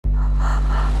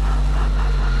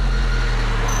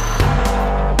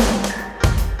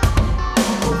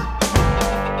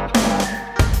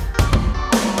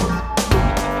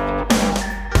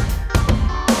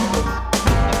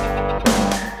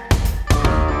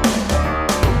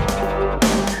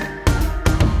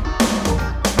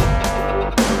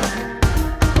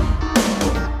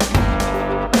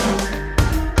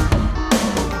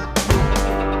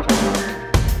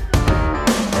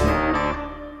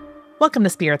Welcome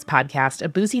to Spirits Podcast, a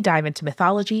boozy dive into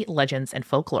mythology, legends, and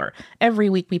folklore.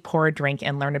 Every week we pour a drink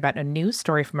and learn about a new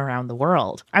story from around the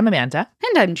world. I'm Amanda.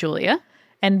 And I'm Julia.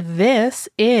 And this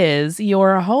is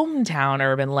your hometown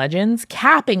urban legends,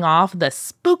 capping off the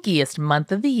spookiest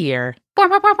month of the year.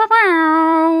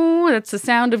 That's the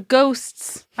sound of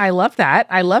ghosts. I love that.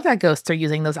 I love that ghosts are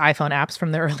using those iPhone apps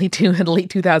from the late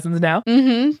 2000s now.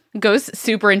 Mm-hmm. Ghosts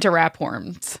super into rap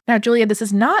horns. Now, Julia, this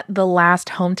is not the last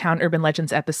Hometown Urban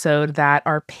Legends episode that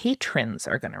our patrons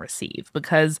are going to receive,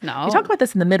 because we talk about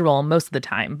this in the mid-roll most of the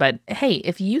time. But hey,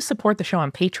 if you support the show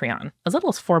on Patreon, as little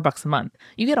as $4 a month,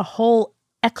 you get a whole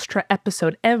extra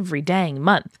episode every dang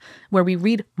month where we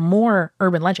read more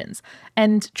urban legends.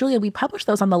 And Julia, we publish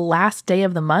those on the last day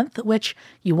of the month, which,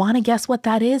 you want to guess what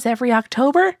that is every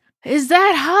October? Is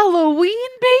that Halloween,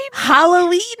 baby?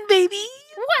 Halloween, baby!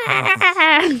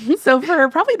 So for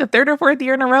probably the third or fourth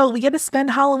year in a row, we get to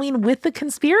spend Halloween with the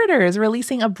conspirators,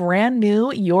 releasing a brand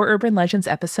new Your Urban Legends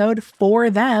episode for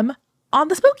them on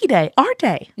the spooky day, our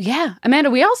day. Yeah. Amanda,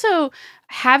 we also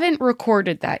haven't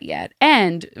recorded that yet.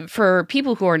 And for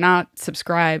people who are not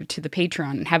subscribed to the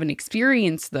Patreon and haven't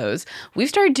experienced those, we've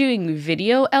started doing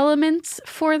video elements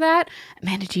for that.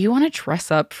 Amanda, do you want to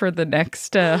dress up for the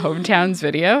next Hometowns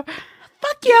video?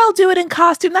 Fuck yeah, I'll do it in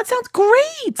costume. That sounds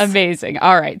great. Amazing.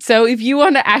 All right. So if you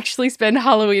want to actually spend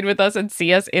Halloween with us and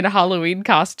see us in Halloween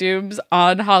costumes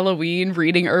on Halloween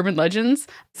reading urban legends,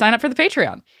 sign up for the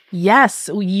Patreon. Yes,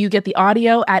 you get the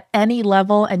audio at any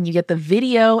level, and you get the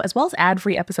video as well as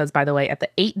ad-free episodes, by the way, at the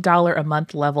 $8 a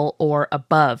month level or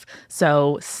above.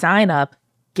 So sign up,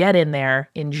 get in there,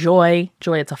 enjoy.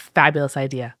 Joy, it's a fabulous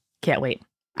idea. Can't wait.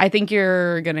 I think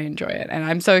you're going to enjoy it. And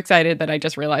I'm so excited that I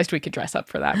just realized we could dress up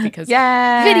for that because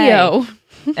Yay! Video.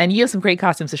 And you have some great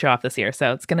costumes to show off this year,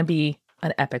 so it's going to be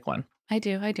an epic one. I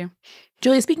do.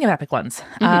 Julia, speaking of epic ones,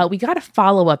 we got a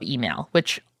follow-up email,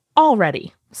 which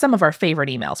already some of our favorite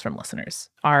emails from listeners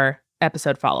are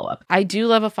episode follow-up. I do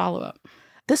love a follow-up.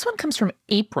 This one comes from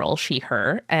April, she,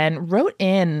 her, and wrote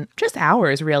in just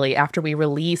hours, really, after we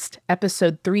released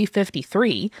episode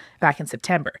 353 back in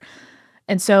September.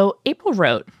 And so April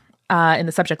wrote in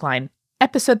the subject line,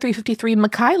 episode 353,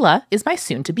 Michaela is my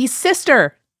soon-to-be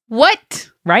sister.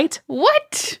 What? Right?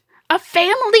 What? A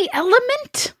family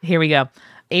element? Here we go.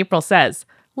 April says,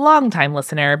 long-time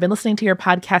listener, been listening to your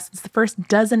podcast since the first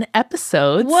dozen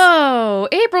episodes. Whoa,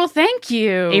 April, thank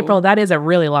you. April, that is a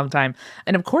really long time.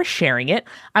 And of course, sharing it.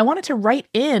 I wanted to write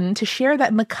in to share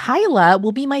that Michaela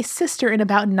will be my sister in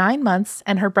about 9 months,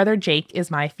 and her brother Jake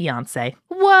is my fiance.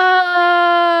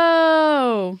 Whoa!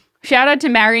 Shout out to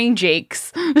marrying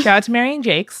Jakes. Shout out to marrying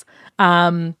Jakes.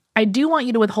 I do want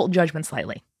you to withhold judgment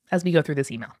slightly as we go through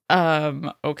this email.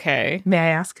 Okay. May I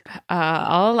ask?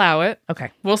 I'll allow it.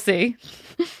 Okay. We'll see.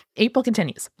 April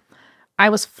continues. I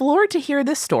was floored to hear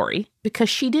this story because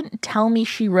she didn't tell me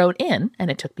she wrote in,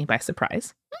 and it took me by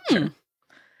surprise. Sure.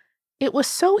 It was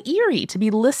so eerie to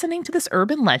be listening to this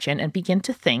urban legend and begin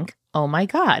to think, oh my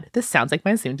God, this sounds like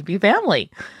my soon-to-be family.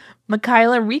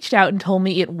 Michaela reached out and told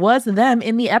me it was them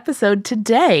in the episode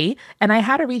today, and I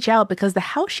had to reach out because the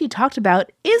house she talked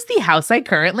about is the house I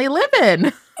currently live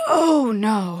in. Oh,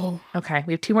 no. Okay,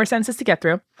 we have 2 more sentences to get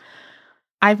through.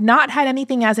 I've not had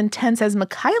anything as intense as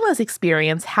Michaela's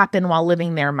experience happen while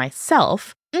living there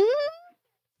myself,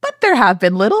 but there have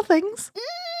been little things.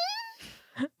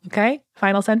 Okay,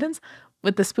 final sentence.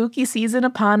 With the spooky season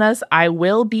upon us, I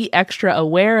will be extra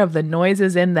aware of the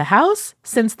noises in the house,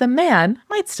 since the man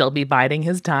might still be biding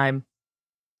his time.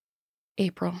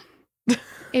 April.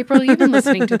 April, you've been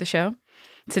listening to the show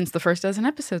since the first dozen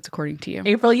episodes, according to you.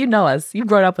 April, you know us. You've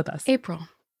grown up with us. April.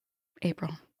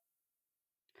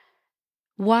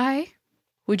 Why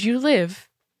would you live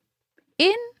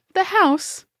in the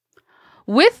house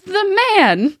with the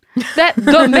man that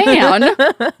the man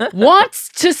wants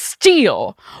to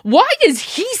steal? Why is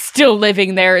he still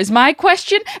living there is my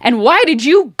question. And why did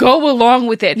you go along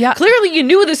with it? Yeah. Clearly you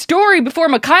knew the story before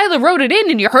Michaela wrote it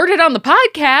in and you heard it on the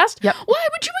podcast. Yep. Why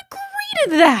would you agree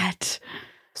to that?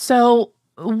 So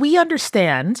we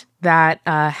understand that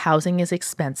housing is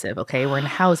expensive, okay? We're in a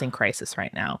housing crisis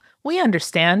right now. We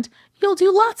understand you'll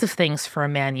do lots of things for a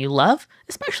man you love,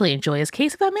 especially in Julia's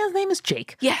case if that man's name is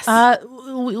Jake. Yes.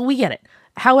 We get it.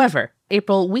 However,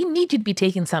 April, we need you to be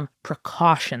taking some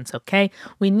precautions, okay?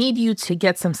 We need you to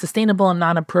get some sustainable and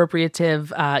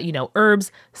non-appropriative,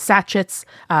 herbs, sachets,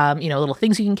 little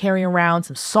things you can carry around,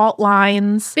 some salt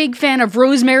lines. Big fan of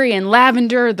rosemary and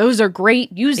lavender. Those are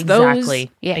great. Use those.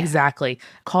 Exactly. Yeah. Exactly.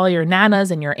 Call your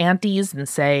nanas and your aunties and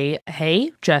say,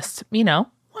 hey, just,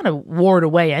 want to ward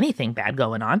away anything bad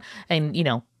going on. And,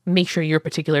 make sure your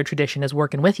particular tradition is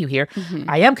working with you here.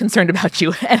 I am concerned about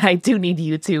you, and I do need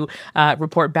you to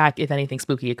report back if anything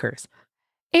spooky occurs.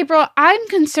 April, I'm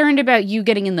concerned about you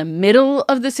getting in the middle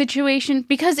of the situation,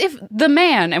 because if the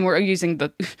man, and we're using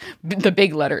the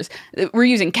big letters, we're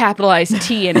using capitalized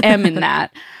T and M in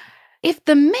that, if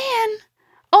the man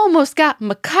almost got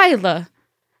Michaela,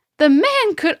 the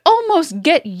man could almost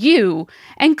get you,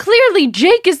 and clearly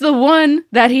Jake is the one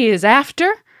that he is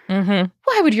after.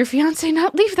 Why would your fiance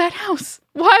not leave that house?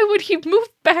 Why would he move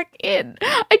back in?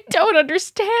 I don't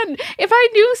understand. If I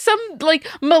knew some,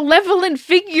 malevolent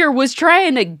figure was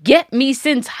trying to get me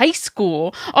since high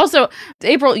school. Also,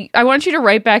 April, I want you to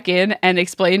write back in and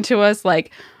explain to us,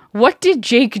 what did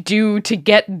Jake do to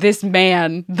get this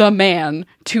man, the man,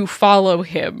 to follow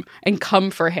him and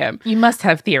come for him? You must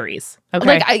have theories.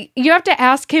 Okay. You have to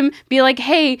ask him, be like,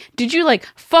 hey, did you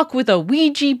fuck with a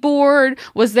Ouija board?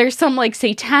 Was there some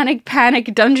satanic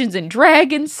panic Dungeons and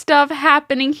Dragons stuff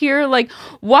happening here?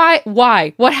 Why?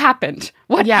 What happened?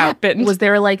 What happened? Was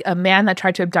there a man that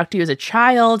tried to abduct you as a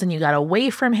child and you got away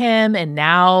from him and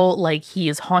now he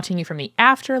is haunting you from the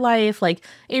afterlife?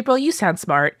 April, you sound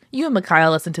smart. You and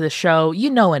Mikhail listen to the show. You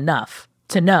know enough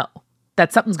to know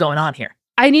that something's going on here.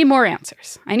 I need more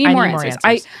answers. I need more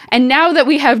answers. And now that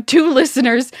we have 2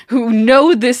 listeners who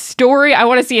know this story, I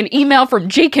want to see an email from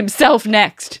Jake himself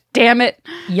next. Damn it.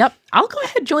 Yep. I'll go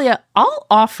ahead, Julia. I'll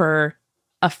offer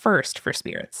a first for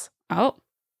spirits. Oh.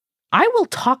 I will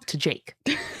talk to Jake.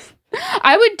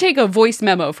 I would take a voice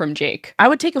memo from Jake. I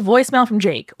would take a voicemail from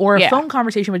Jake or a phone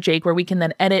conversation with Jake where we can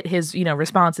then edit his,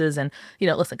 responses and,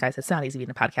 listen, guys, it's not easy being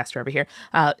a podcaster over here.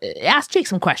 Ask Jake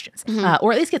some questions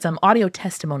or at least get some audio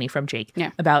testimony from Jake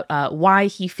about why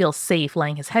he feels safe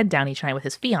laying his head down each night with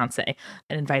his fiance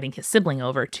and inviting his sibling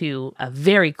over to a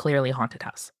very clearly haunted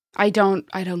house. I don't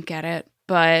get it,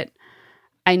 but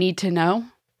I need to know.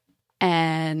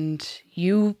 And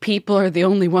you people are the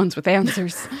only ones with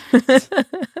answers.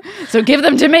 So give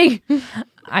them to me.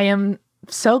 I am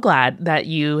so glad that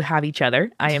you have each other.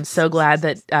 I am so glad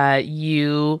that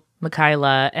you,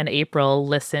 Michaela, and April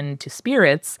listen to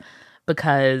spirits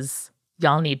because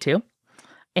y'all need to.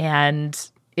 And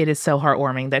it is so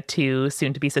heartwarming that 2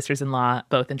 soon-to-be sisters-in-law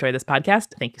both enjoy this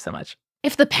podcast. Thank you so much.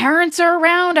 If the parents are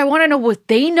around, I want to know what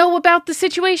they know about the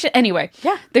situation. Anyway,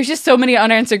 there's just so many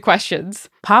unanswered questions.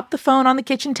 Pop the phone on the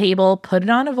kitchen table, put it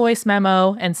on a voice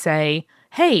memo, and say,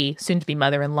 hey, soon-to-be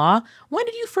mother-in-law, when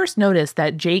did you first notice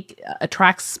that Jake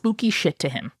attracts spooky shit to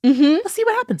him? Let's see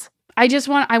what happens. I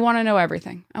want to know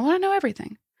everything. I want to know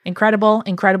everything. Incredible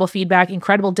feedback,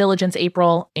 incredible diligence,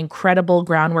 April, incredible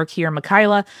groundwork here,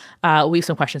 Michaela. We have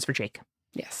some questions for Jake.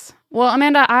 Yes. Well,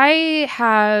 Amanda, I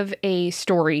have a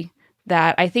story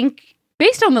that I think,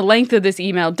 based on the length of this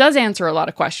email, does answer a lot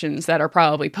of questions that are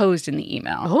probably posed in the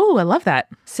email. Oh, I love that.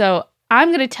 So I'm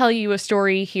going to tell you a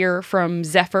story here from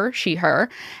Zephyr, she, her,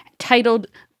 titled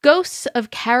Ghosts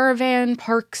of Caravan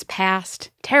Parks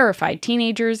Past, Terrified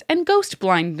Teenagers, and Ghost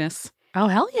Blindness. Oh,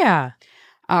 hell yeah.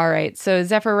 All right, so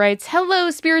Zephyr writes, hello,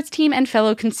 Spirits team and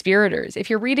fellow conspirators. If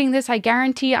you're reading this, I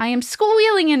guarantee I am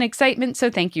squealing in excitement, so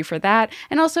thank you for that,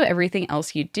 and also everything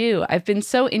else you do. I've been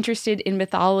so interested in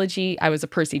mythology, I was a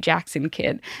Percy Jackson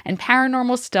kid, and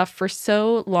paranormal stuff for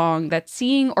so long that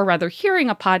seeing, or rather hearing,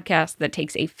 a podcast that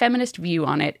takes a feminist view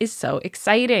on it is so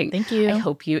exciting. Thank you. I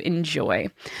hope you enjoy.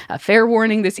 A fair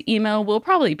warning, this email will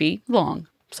probably be long.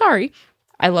 Sorry.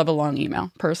 I love a long email.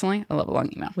 Personally, I love a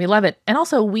long email. We love it. And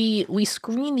also, we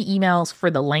screen the emails for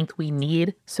the length we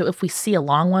need. So if we see a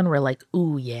long one, we're like,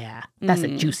 ooh, yeah, that's a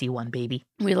juicy one, baby.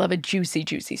 We love a juicy,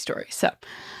 juicy story. So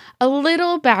a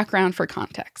little background for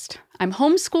context. I'm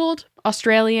homeschooled,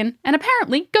 Australian, and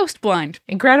apparently ghost blind.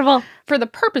 Incredible. For the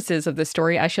purposes of this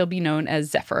story, I shall be known as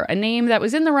Zephyr, a name that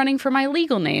was in the running for my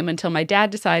legal name until my dad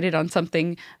decided on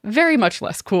something very much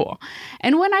less cool.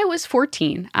 And when I was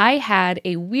 14, I had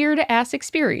a weird-ass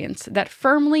experience that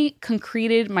firmly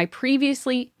concreted my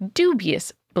previously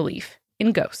dubious belief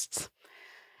in ghosts.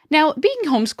 Now, being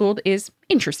homeschooled is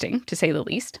interesting, to say the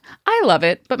least. I love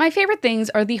it, but my favorite things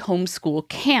are the homeschool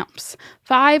camps.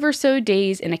 5 or so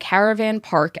days in a caravan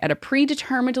park at a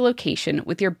predetermined location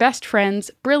with your best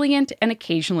friends, brilliant and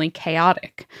occasionally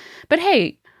chaotic. But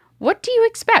hey, what do you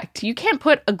expect? You can't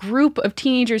put a group of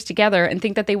teenagers together and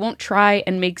think that they won't try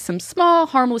and make some small,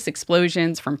 harmless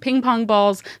explosions from ping pong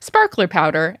balls, sparkler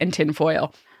powder, and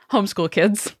tinfoil. Homeschool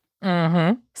kids.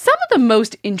 Mm-hmm. Some of the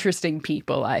most interesting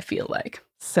people, I feel like.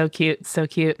 So cute. So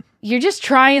cute. You're just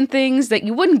trying things that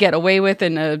you wouldn't get away with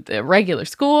in a regular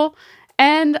school.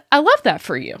 And I love that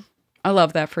for you. I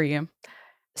love that for you.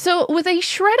 So with a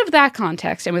shred of that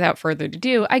context, and without further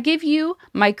ado, I give you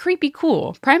my creepy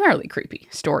cool, primarily creepy,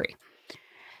 story.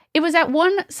 It was at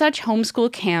one such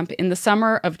homeschool camp in the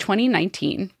summer of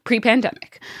 2019,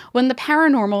 pre-pandemic, when the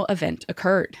paranormal event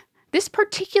occurred. This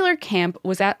particular camp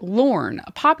was at Lorne,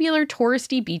 a popular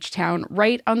touristy beach town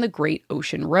right on the Great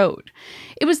Ocean Road.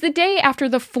 It was the day after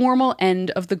the formal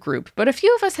end of the group, but a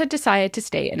few of us had decided to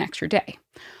stay an extra day.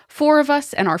 4 of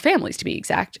us, and our families to be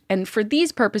exact, and for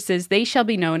these purposes, they shall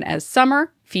be known as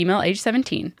Summer, female age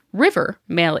 17, River,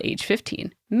 male age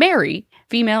 15, Mary,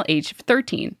 female age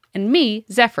 13, and me,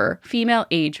 Zephyr, female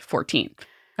age 14.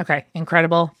 Okay,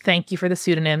 incredible. Thank you for the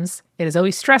pseudonyms. It is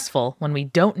always stressful when we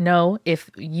don't know if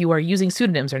you are using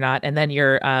pseudonyms or not, and then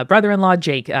your brother-in-law,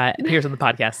 Jake, appears on the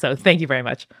podcast. So thank you very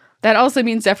much. That also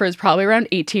means Zephyr is probably around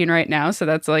 18 right now, so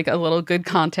that's like a little good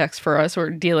context for us. We're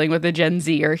dealing with a Gen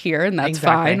Zer here, and that's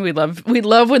fine. We love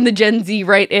when the Gen Z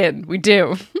write in. We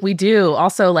do. We do.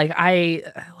 Also, like, I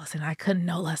couldn't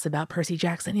know less about Percy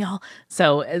Jackson, y'all.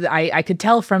 So I could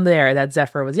tell from there that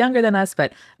Zephyr was younger than us,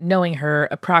 but knowing her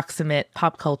approximate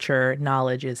pop culture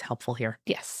knowledge is helpful here.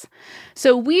 Yes.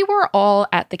 So we were all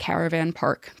at the caravan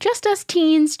park, just us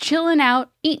teens chilling out,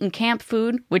 eating camp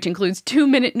food, which includes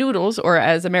 2-minute noodles, or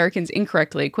as Americans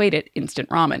incorrectly equate it, instant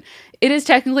ramen. It is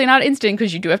technically not instant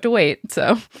because you do have to wait,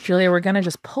 so. Julia, we're going to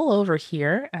just pull over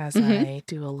here as I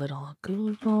do a little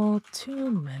Google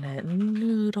 2-minute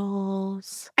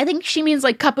noodles. I think she means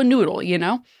like cup of noodle, you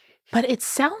know? But it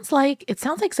sounds like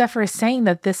Zephyr is saying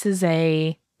that this is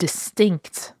a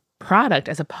distinct product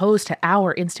as opposed to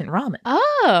our instant ramen.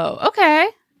 Oh, okay.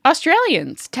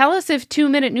 Australians, tell us if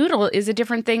 2-minute noodle is a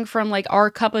different thing from like our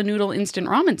cup of noodle instant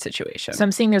ramen situation. So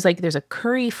I'm seeing there's a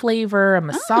curry flavor, a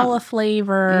masala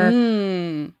flavor.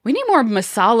 We need more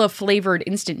masala flavored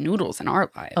instant noodles in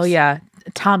our lives. Oh yeah.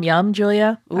 Tom Yum,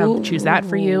 Julia. I'll choose that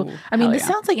for you. I mean, this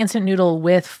sounds like instant noodle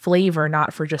with flavor,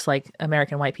 not for just like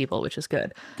American white people, which is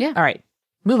good. Yeah. All right.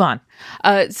 Move on.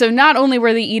 So not only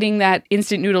were they eating that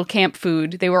instant noodle camp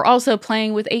food, they were also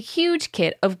playing with a huge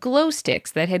kit of glow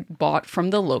sticks that had bought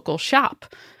from the local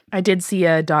shop. I did see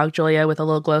a dog, Julia, with a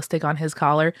little glow stick on his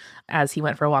collar as he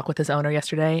went for a walk with his owner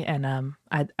yesterday, and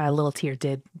a little tear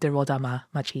did roll down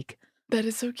my cheek. That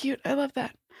is so cute. I love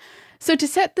that. So to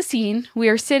set the scene, we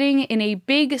are sitting in a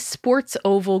big sports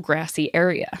oval grassy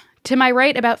area. To my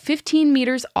right, about 15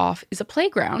 meters off, is a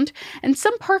playground and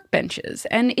some park benches,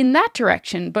 and in that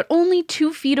direction, but only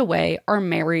 2 feet away, are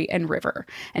Mary and River.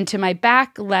 And to my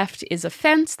back left is a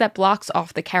fence that blocks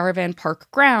off the caravan park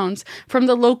grounds from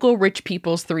the local rich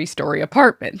people's 3-story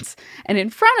apartments. And in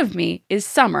front of me is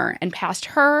Summer, and past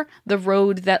her, the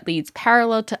road that leads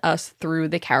parallel to us through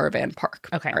the caravan park.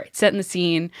 Okay. All right, setting the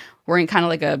scene. We're in kind of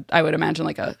like I would imagine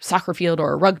like a soccer field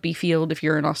or a rugby field if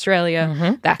you're in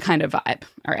Australia, that kind of vibe.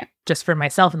 All right. Just for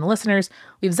myself and the listeners,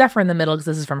 we have Zephyr in the middle because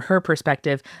this is from her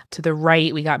perspective. To the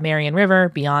right, we got Mary and River.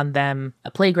 Beyond them,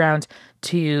 a playground.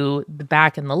 To the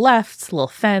back and the left, a little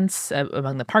fence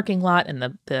among the parking lot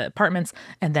and the apartments.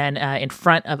 And then in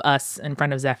front of us, in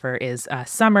front of Zephyr, is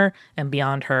Summer. And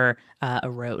beyond her, a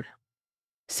road.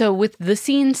 So with the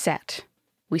scene set,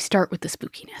 we start with the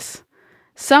spookiness.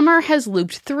 Summer has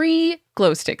looped 3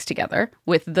 glow sticks together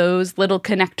with those little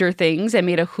connector things and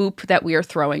made a hoop that we are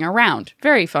throwing around.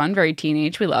 Very fun, very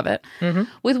teenage. We love it.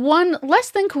 With one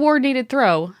less than coordinated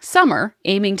throw, Summer,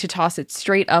 aiming to toss it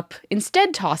straight up,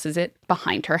 instead tosses it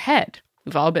behind her head.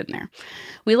 We've all been there.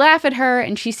 We laugh at her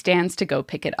and she stands to go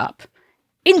pick it up.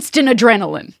 Instant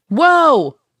adrenaline.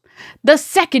 Whoa! The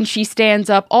second she stands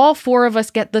up, all 4 of us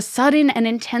get the sudden and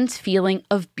intense feeling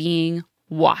of being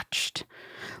watched.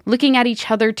 Looking at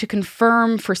each other to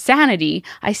confirm for sanity,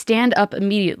 I stand up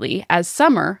immediately as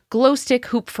Summer, glow stick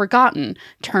hoop forgotten,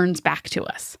 turns back to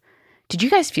us. Did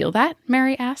you guys feel that?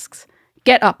 Mary asks.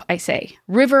 Get up, I say.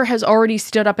 River has already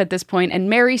stood up at this point, and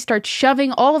Mary starts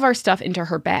shoving all of our stuff into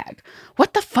her bag.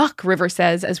 What the fuck, River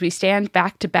says as we stand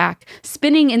back to back,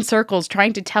 spinning in circles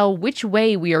trying to tell which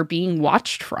way we are being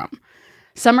watched from.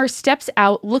 Summer steps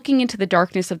out, looking into the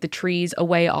darkness of the trees a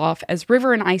way off as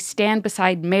River and I stand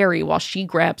beside Mary while she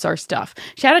grabs our stuff.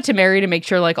 Shout out to Mary to make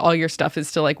sure like all your stuff is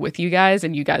still like with you guys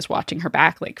and you guys watching her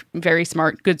back. Like very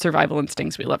smart, good survival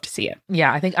instincts. We love to see it.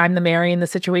 Yeah, I think I'm the Mary in the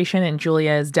situation and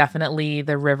Julia is definitely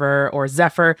the River or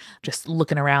Zephyr, just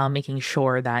looking around, making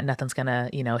sure that nothing's gonna,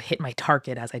 hit my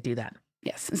target as I do that.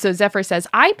 Yes. So Zephyr says,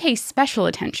 I pay special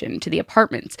attention to the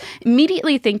apartments,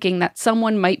 immediately thinking that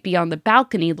someone might be on the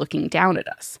balcony looking down at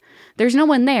us. There's no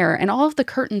one there, and all of the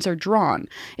curtains are drawn.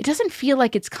 It doesn't feel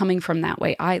like it's coming from that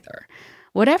way either.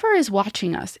 Whatever is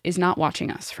watching us is not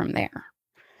watching us from there.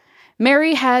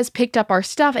 Mary has picked up our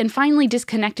stuff and finally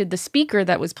disconnected the speaker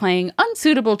that was playing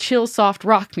unsuitable chill soft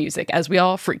rock music as we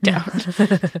all freaked out.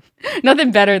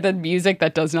 Nothing better than music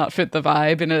that does not fit the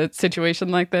vibe in a situation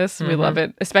like this. We love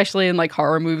it, especially in like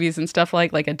horror movies and stuff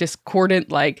like a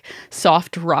discordant like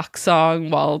soft rock song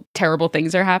while terrible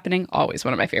things are happening. Always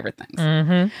one of my favorite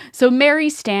things. So Mary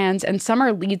stands and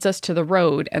Summer leads us to the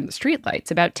road and the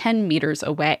streetlights about 10 meters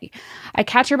away. I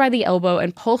catch her by the elbow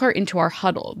and pull her into our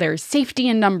huddle. There's safety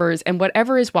in numbers, and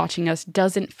whatever is watching us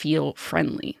doesn't feel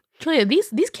friendly. Julia,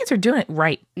 these kids are doing it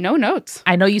right. No notes.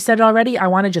 I know you said it already. I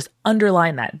want to just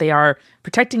underline that. They are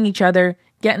protecting each other,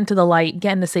 getting to the light,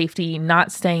 getting to safety,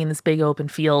 not staying in this big open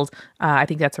field. I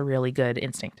think that's a really good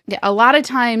instinct. Yeah, a lot of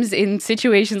times in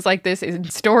situations like this, in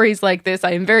stories like this,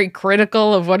 I am very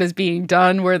critical of what is being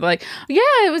done. Where like, yeah,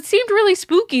 it seemed really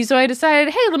spooky, so I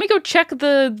decided, hey, let me go check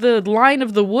the line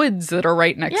of the woods that are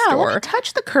right next door. Let me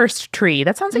touch the cursed tree.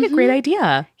 That sounds like a great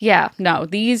idea. Yeah, no,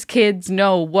 these kids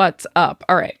know what's up.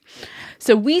 All right.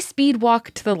 So we speed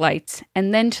walk to the lights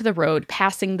and then to the road,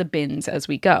 passing the bins as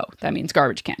we go. That means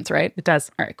garbage cans, right? It does.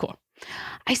 All right, cool.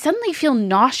 I suddenly feel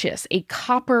nauseous, a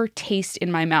copper taste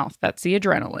in my mouth. That's the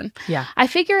adrenaline. Yeah. I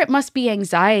figure it must be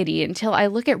anxiety until I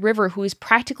look at River, who is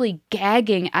practically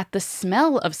gagging at the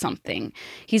smell of something.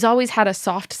 He's always had a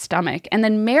soft stomach. And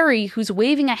then Mary, who's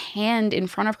waving a hand in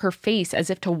front of her face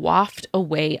as if to waft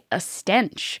away a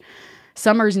stench.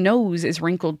 Summer's nose is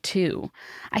wrinkled too.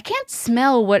 I can't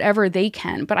smell whatever they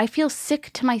can, but I feel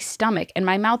sick to my stomach and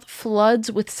my mouth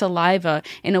floods with saliva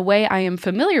in a way I am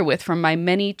familiar with from my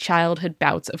many childhood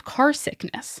bouts of car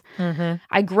sickness.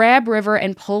 I grab River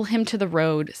and pull him to the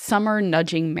road, Summer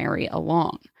nudging Mary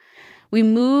along. We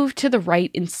move to the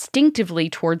right instinctively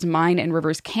towards mine and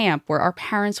River's camp, where our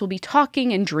parents will be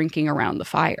talking and drinking around the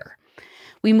fire.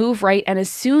 We move right, and as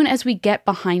soon as we get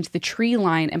behind the tree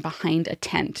line and behind a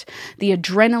tent, the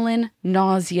adrenaline,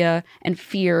 nausea, and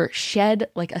fear shed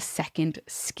like a second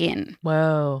skin.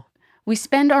 Whoa. We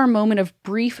spend our moment of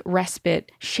brief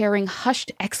respite sharing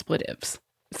hushed expletives.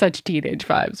 Such teenage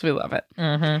vibes. We love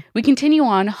it. We continue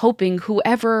on, hoping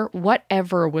whoever,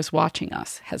 whatever was watching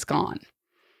us has gone.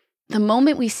 The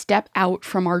moment we step out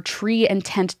from our tree and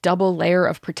tent double layer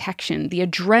of protection, the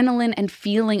adrenaline and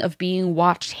feeling of being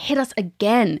watched hit us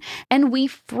again, and we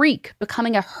freak,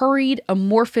 becoming a hurried,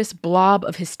 amorphous blob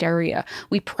of hysteria.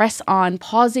 We press on,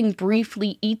 pausing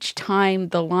briefly each time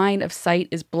the line of sight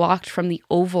is blocked from the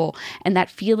oval, and that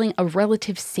feeling of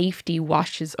relative safety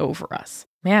washes over us.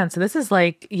 Man, so this is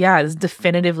like, it's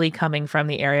definitively coming from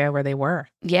the area where they were.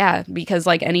 Yeah, because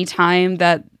like any time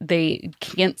that they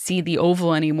can't see the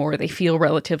oval anymore, they feel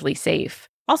relatively safe.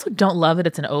 Also, don't love that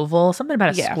it's an oval. Something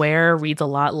about a square reads a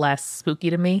lot less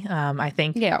spooky to me, I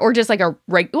think. Yeah, or just like a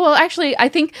well, actually, I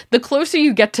think the closer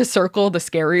you get to circle, the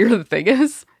scarier the thing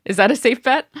is. Is that a safe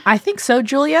bet? I think so,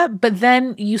 Julia. But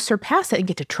then you surpass it and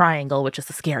get to triangle, which is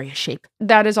the scariest shape.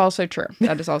 That is also true.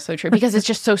 That is also true. Because it's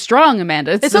just so strong,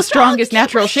 Amanda. It's the strongest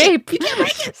natural shape. You can't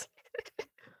break it.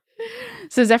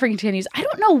 So Zephyr continues, I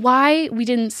don't know why we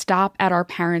didn't stop at our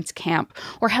parents' camp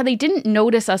or how they didn't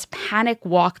notice us panic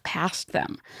walk past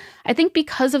them. I think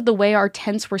because of the way our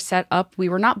tents were set up, we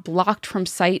were not blocked from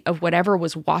sight of whatever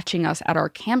was watching us at our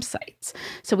campsites.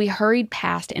 So we hurried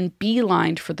past and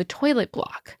beelined for the toilet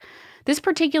block. This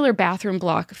particular bathroom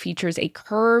block features a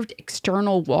curved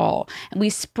external wall, and we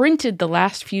sprinted the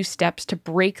last few steps to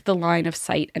break the line of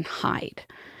sight and hide.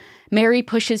 Mary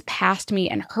pushes past me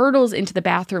and hurtles into the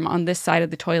bathroom on this side of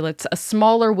the toilets, a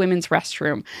smaller women's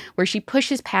restroom, where she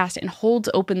pushes past and holds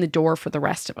open the door for the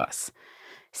rest of us.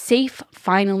 Safe,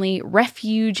 finally,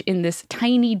 refuge in this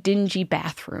tiny, dingy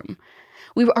bathroom.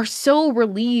 We are so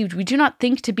relieved. We do not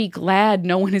think to be glad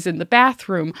no one is in the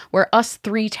bathroom, where us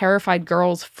three terrified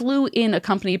girls flew in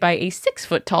accompanied by a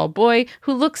 6-foot-tall boy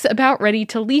who looks about ready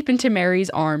to leap into Mary's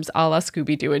arms a la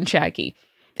Scooby-Doo and Shaggy.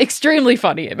 Extremely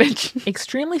funny image.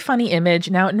 Extremely funny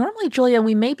image. Now, normally, Julia,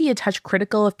 we may be a touch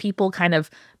critical of people kind of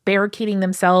barricading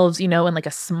themselves, in like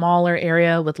a smaller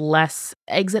area with less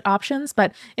exit options.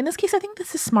 But in this case, I think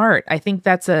this is smart. I think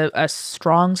that's a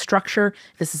strong structure.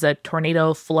 This is a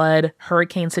tornado, flood,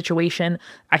 hurricane situation.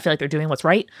 I feel like they're doing what's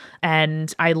right.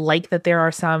 And I like that there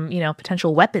are some,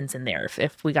 potential weapons in there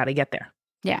if we got to get there.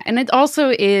 Yeah, and it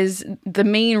also is the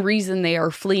main reason they are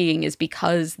fleeing is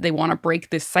because they want to break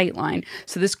this sight line.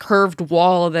 So this curved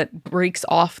wall that breaks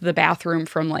off the bathroom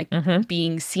from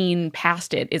being seen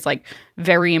past it is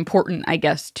very important, I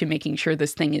guess, to making sure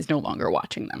this thing is no longer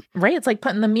watching them. Right. It's like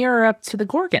putting the mirror up to the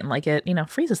Gorgon, like it,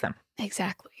 freezes them.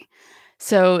 Exactly.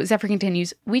 So Zephyr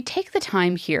continues, we take the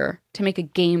time here to make a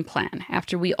game plan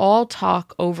after we all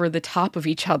talk over the top of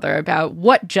each other about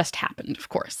what just happened, of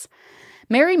course.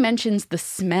 Mary mentions the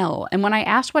smell, and when I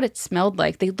asked what it smelled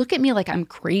like, they look at me like I'm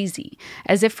crazy,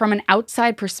 as if from an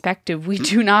outside perspective, we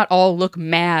do not all look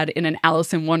mad in an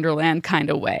Alice in Wonderland kind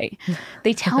of way.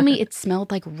 They tell me it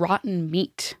smelled like rotten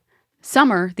meat.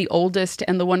 Summer, the oldest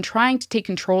and the one trying to take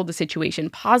control of the situation,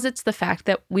 posits the fact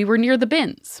that we were near the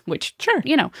bins, which, Sure.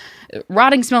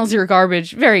 Rotting smells your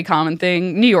garbage, very common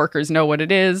thing. New Yorkers know what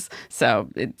it is, so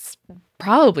it's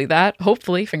probably that,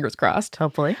 hopefully, fingers crossed.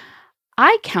 Hopefully.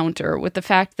 I counter with the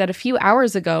fact that a few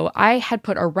hours ago, I had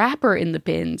put a wrapper in the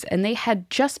bins and they had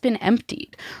just been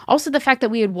emptied. Also, the fact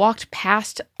that we had walked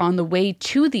past on the way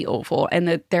to the Oval and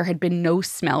that there had been no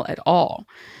smell at all.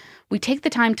 We take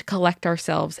the time to collect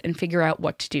ourselves and figure out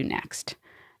what to do next.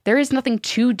 There is nothing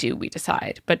to do, we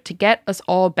decide, but to get us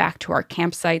all back to our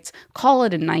campsites, call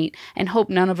it a night, and hope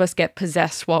none of us get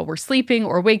possessed while we're sleeping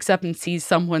or wakes up and sees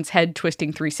someone's head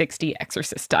twisting 360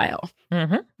 Exorcist style.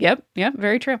 Mm-hmm. Yep,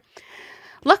 very true.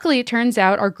 Luckily, it turns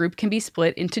out our group can be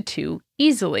split into two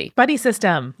easily. Buddy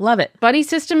system. Love it. Buddy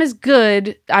system is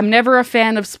good. I'm never a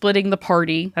fan of splitting the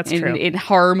party. That's true. In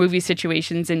horror movie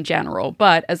situations in general.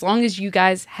 But as long as you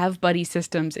guys have buddy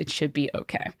systems, it should be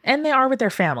okay. And they are with their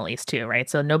families too, right?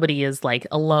 So nobody is like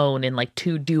alone in like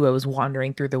two duos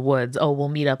wandering through the woods. Oh, we'll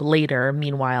meet up later.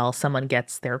 Meanwhile, someone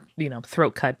gets their,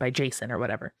 throat cut by Jason or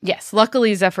whatever. Yes.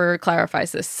 Luckily, Zephyr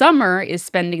clarifies this. Summer is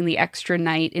spending the extra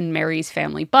night in Mary's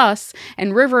family bus,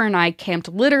 and River and I camped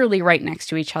literally right next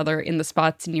to each other in the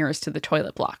spots nearest to the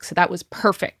toilet block. So that was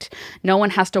perfect. No one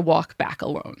has to walk back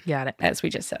alone. Got it. As we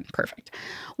just said. Perfect.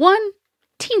 One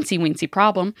teensy-weensy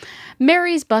problem.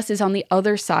 Mary's bus is on the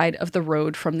other side of the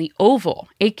road from the Oval,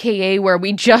 aka where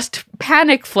we just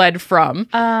panic fled from.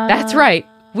 That's right.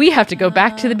 We have to go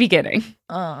back to the beginning.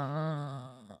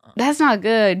 That's not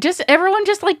good. Everyone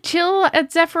just like chill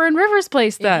at Zephyr and River's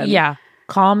place then. Yeah.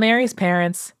 Call Mary's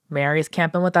parents. Mary's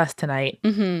camping with us tonight.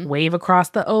 Mm-hmm. Wave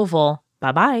across the Oval.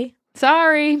 Bye-bye.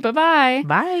 Sorry. Bye-bye.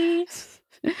 Bye.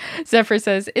 Zephyr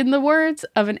says, in the words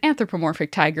of an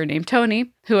anthropomorphic tiger named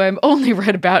Tony, who I've only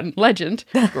read about in legend,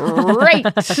 great.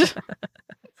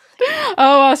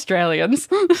 Oh, Australians.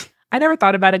 I never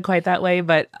thought about it quite that way,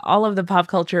 but all of the pop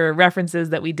culture references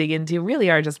that we dig into really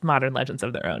are just modern legends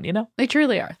of their own, They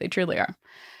truly are. They truly are.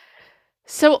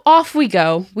 So off we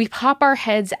go. We pop our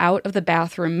heads out of the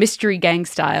bathroom, mystery gang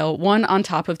style, one on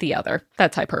top of the other.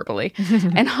 That's hyperbole.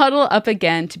 And huddle up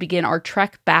again to begin our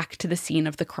trek back to the scene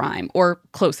of the crime, or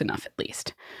close enough at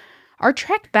least. Our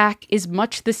trek back is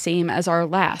much the same as our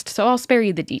last, so I'll spare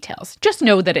you the details. Just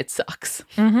know that it sucks.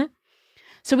 Mm-hmm.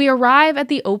 So we arrive at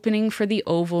the opening for the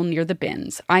Oval near the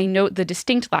bins. I note the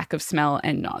distinct lack of smell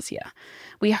and nausea.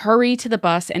 We hurry to the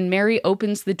bus and Mary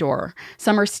opens the door.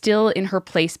 Summer still in her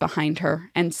place behind her,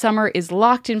 and Summer is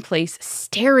locked in place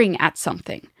staring at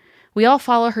something. We all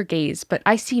follow her gaze, but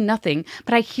I see nothing,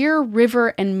 but I hear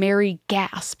River and Mary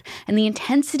gasp, and the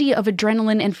intensity of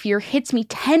adrenaline and fear hits me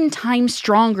 10 times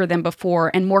stronger than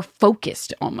before and more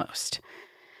focused almost.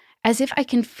 As if I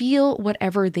can feel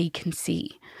whatever they can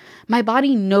see. My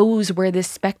body knows where this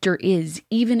specter is,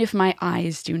 even if my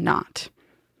eyes do not.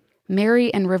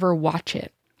 Mary and River watch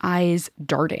it, eyes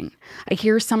darting. I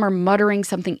hear Summer muttering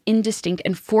something indistinct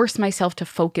and force myself to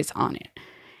focus on it.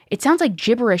 It sounds like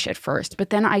gibberish at first, but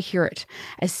then I hear it.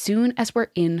 As soon as we're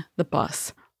in the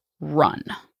bus, run.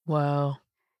 Whoa.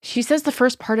 She says the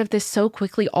first part of this so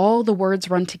quickly all the words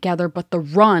run together, but the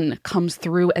run comes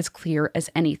through as clear as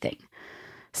anything.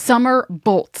 Summer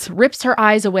bolts, rips her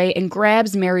eyes away, and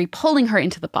grabs Mary, pulling her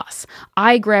into the bus.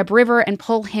 I grab River and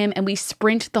pull him, and we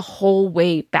sprint the whole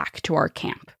way back to our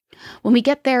camp. When we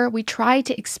get there, we try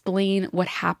to explain what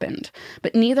happened,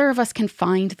 but neither of us can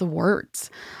find the words.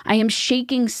 I am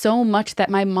shaking so much that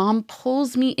my mom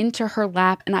pulls me into her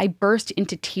lap, and I burst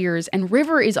into tears, and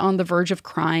River is on the verge of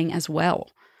crying as well.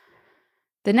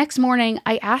 The next morning,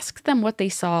 I asked them what they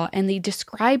saw, and they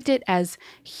described it as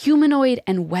humanoid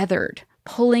and weathered,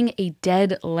 pulling a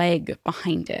dead leg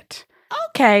behind it.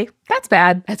 Okay, that's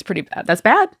bad. That's pretty bad. That's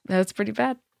bad. That's pretty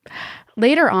bad.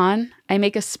 Later on, I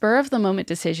make a spur-of-the-moment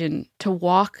decision to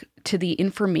walk to the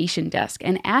information desk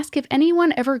and ask if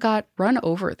anyone ever got run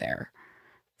over there.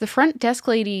 The front desk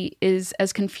lady is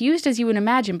as confused as you would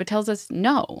imagine, but tells us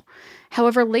no.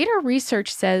 However, later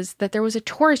research says that there was a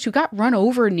tourist who got run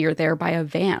over near there by a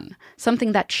van,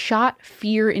 something that shot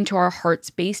fear into our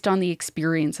hearts based on the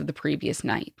experience of the previous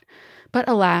night. But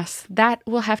alas, that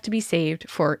will have to be saved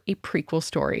for a prequel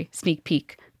story, sneak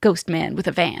peek, Ghost Man with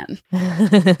a van.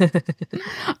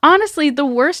 Honestly, the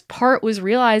worst part was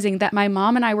realizing that my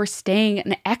mom and I were staying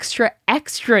an extra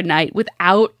night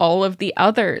without all of the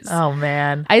others. Oh,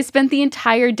 man. I spent the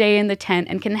entire day in the tent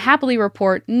and can happily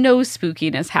report no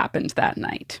spookiness happened that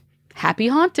night. Happy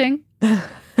haunting.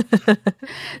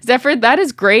 Zephyr, that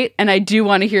is great. And I do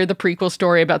want to hear the prequel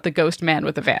story about the ghost man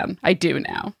with a van. I do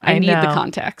now. I need the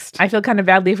context. I feel kind of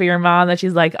badly for your mom that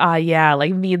she's like, yeah,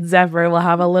 like me and Zephyr will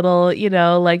have a little,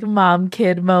 like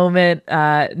mom-kid moment.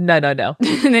 No.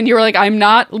 And then you were like, I'm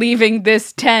not leaving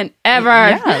this tent ever.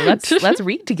 Yeah, let's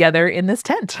read together in this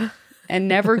tent. And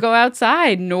never go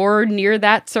outside, nor near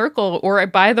that circle or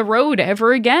by the road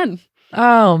ever again.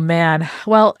 Oh, man.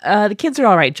 Well, the kids are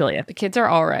all right, Julia. The kids are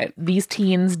all right. These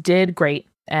teens did great.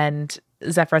 And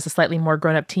Zephyr, as a slightly more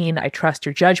grown-up teen, I trust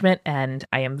your judgment, and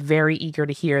I am very eager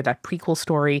to hear that prequel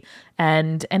story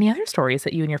and any other stories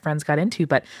that you and your friends got into.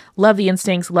 But love the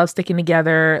instincts, love sticking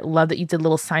together, love that you did a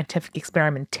little scientific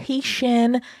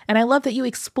experimentation, and I love that you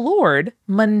explored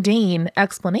mundane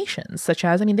explanations, such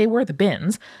as, they were the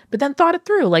bins, but then thought it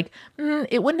through, like,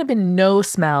 it wouldn't have been no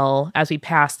smell as we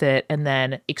passed it, and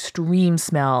then extreme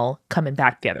smell coming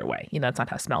back the other way. That's not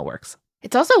how smell works.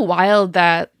 It's also wild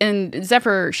that, and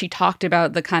Zephyr, she talked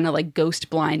about the kind of like ghost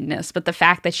blindness, but the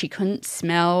fact that she couldn't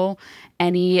smell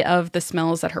any of the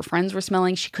smells that her friends were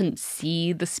smelling, she couldn't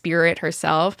see the spirit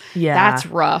herself. Yeah. That's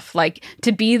rough. Like,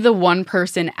 to be the one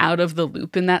person out of the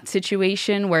loop in that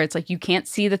situation where it's like you can't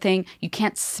see the thing, you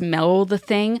can't smell the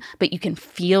thing, but you can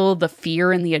feel the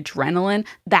fear and the adrenaline.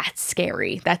 That's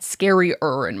scary. That's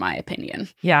scarier, in my opinion.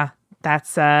 Yeah,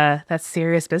 that's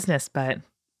serious business, but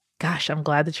gosh, I'm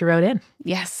glad that you wrote in.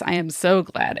 Yes, I am so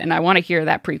glad. And I want to hear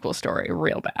that prequel story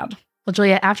real bad. Well,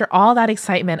 Julia, after all that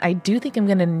excitement, I do think I'm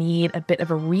going to need a bit of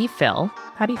a refill.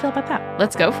 How do you feel about that?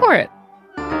 Let's go for it.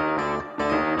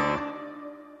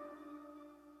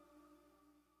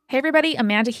 Hey everybody,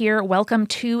 Amanda here. Welcome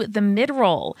to The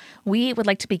Midroll. We would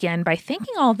like to begin by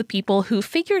thanking all of the people who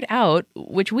figured out,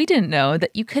 which we didn't know,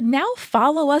 that you could now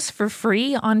follow us for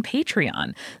free on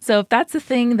Patreon. So if that's the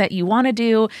thing that you want to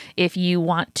do, if you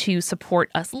want to support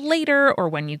us later or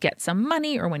when you get some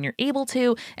money or when you're able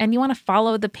to, and you want to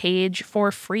follow the page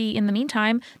for free in the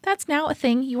meantime, that's now a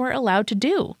thing you are allowed to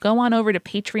do. Go on over to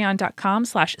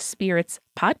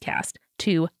patreon.com/spiritspodcast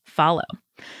to follow.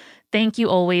 Thank you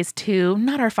always to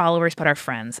not our followers, but our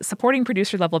friends, supporting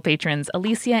producer-level patrons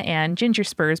Alicia, Ann, Ginger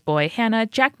Spurs Boy, Hannah,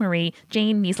 Jack Marie,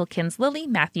 Jane, Nieselkins, Lily,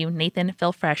 Matthew, Nathan,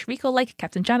 Phil Fresh, Rico Like,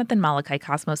 Captain Jonathan, Malachi,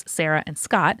 Cosmos, Sarah, and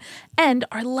Scott, and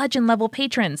our legend-level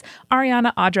patrons,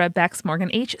 Ariana, Audra, Bex, Morgan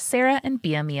H., Sarah, and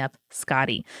BM Me Up,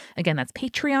 Scotty. Again, that's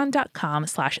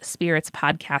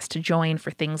patreon.com/spiritspodcast to join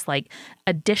for things like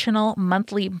additional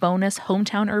monthly bonus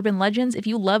Hometown Urban Legends. If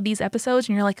you love these episodes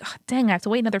and you're like, oh, dang, I have to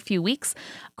wait another few weeks,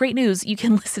 great news. You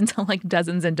can listen to like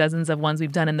dozens and dozens of ones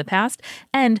we've done in the past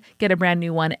and get a brand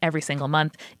new one every single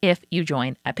month if you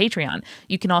join at Patreon.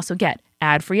 You can also get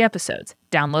ad-free episodes,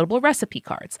 downloadable recipe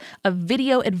cards, a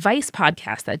video advice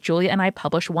podcast that Julia and I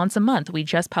publish once a month. We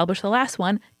just published the last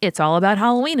one. It's all about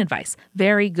Halloween advice.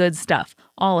 Very good stuff.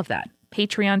 All of that.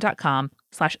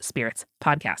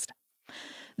 Patreon.com/spiritspodcast.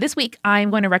 This week,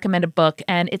 I'm going to recommend a book,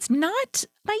 and it's not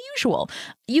my usual.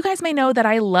 You guys may know that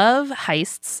I love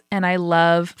heists and I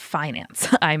love finance.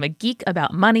 I'm a geek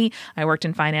about money. I worked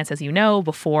in finance, as you know,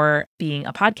 before being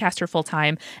a podcaster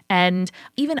full-time. And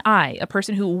even I, a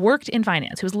person who worked in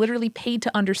finance, who was literally paid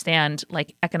to understand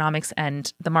like economics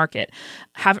and the market,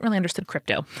 haven't really understood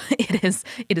crypto. It is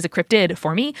a cryptid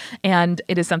for me, and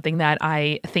it is something that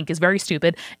I think is very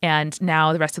stupid. And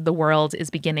now the rest of the world is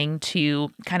beginning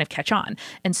to kind of catch on.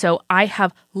 And so I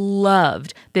have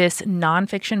loved this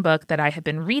nonfiction book that I have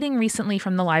been reading recently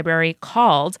from the library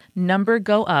called Number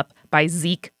Go Up by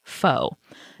Zeke Faux.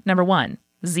 Number one,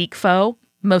 Zeke Faux,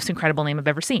 most incredible name I've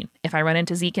ever seen. If I run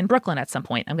into Zeke in Brooklyn at some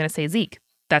point, I'm going to say Zeke.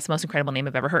 That's the most incredible name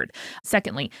I've ever heard.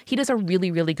 Secondly, he does a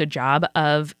really, really good job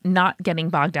of not getting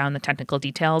bogged down in the technical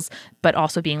details, but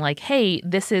also being like, hey,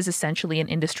 this is essentially an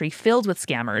industry filled with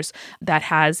scammers that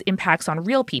has impacts on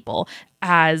real people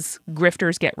as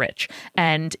grifters get rich.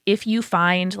 And if you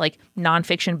find like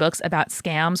nonfiction books about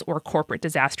scams or corporate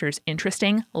disasters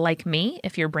interesting, like me,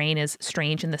 if your brain is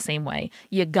strange in the same way,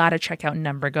 you gotta check out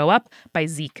Number Go Up by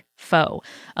Zeke Faux.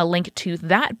 A link to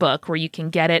that book where you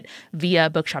can get it via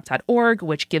bookshop.org,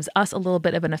 which gives us a little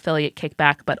bit of an affiliate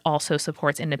kickback, but also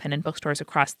supports independent bookstores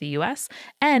across the US.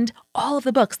 And all of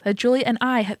the books that Julia and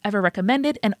I have ever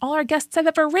recommended and all our guests have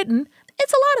ever written,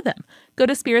 it's a lot of them. Go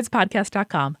to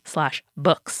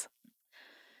spiritspodcast.com/books.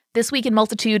 This week in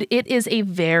Multitude, it is a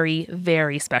very,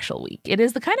 very special week. It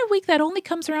is the kind of week that only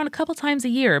comes around a couple times a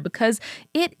year because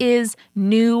it is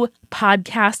new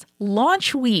podcast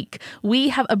launch week. We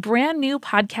have a brand new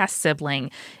podcast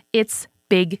sibling. It's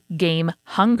Big Game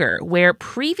Hunger, where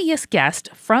previous guest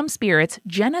from Spirits,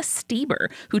 Jenna Stieber,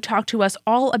 who talked to us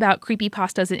all about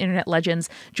creepypastas and internet legends.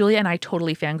 Julia and I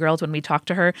totally fangirled when we talked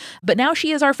to her, but now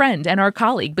she is our friend and our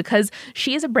colleague because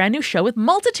she has a brand new show with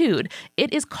Multitude.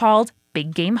 It is called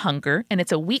Big Game Hunger, and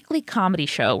it's a weekly comedy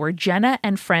show where Jenna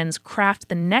and friends craft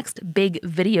the next big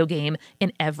video game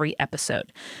in every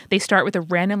episode. They start with a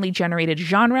randomly generated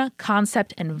genre,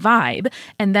 concept, and vibe,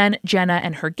 and then Jenna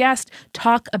and her guest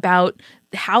talk about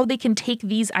how they can take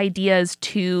these ideas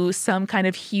to some kind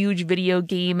of huge video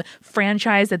game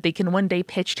franchise that they can one day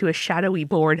pitch to a shadowy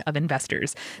board of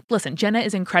investors. Listen, Jenna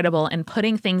is incredible, and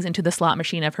putting things into the slot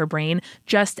machine of her brain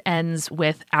just ends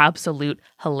with absolute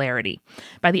hilarity.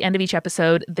 By the end of each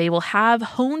episode, they will have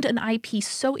honed an IP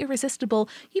so irresistible,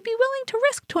 you'd be willing to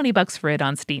risk $20 for it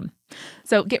on Steam.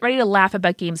 So get ready to laugh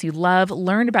about games you love,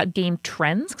 learn about game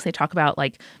trends, because they talk about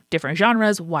like different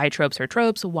genres, why tropes are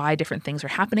tropes, why different things are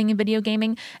happening in video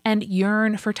gaming, and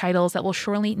yearn for titles that will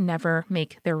surely never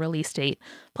make their release date.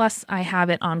 Plus, I have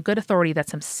it on good authority that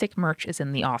some sick merch is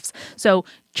in the offs. So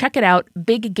check it out,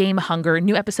 Big Game Hunger.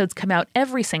 New episodes come out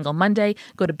every single Monday.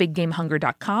 Go to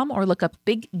biggamehunger.com or look up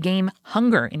Big Game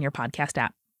Hunger in your podcast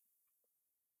app.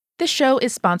 This show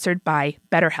is sponsored by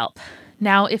BetterHelp.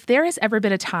 Now, if there has ever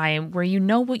been a time where you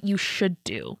know what you should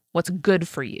do, what's good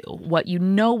for you, what you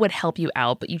know would help you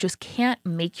out, but you just can't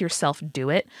make yourself do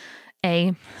it,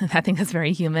 I think that's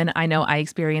very human. I know I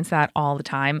experience that all the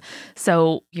time.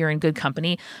 So you're in good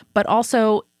company, but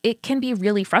also it can be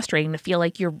really frustrating to feel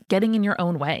like you're getting in your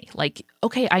own way. Like,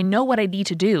 okay, I know what I need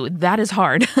to do. That is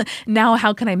hard. Now,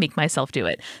 how can I make myself do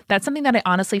it? That's something that I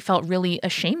honestly felt really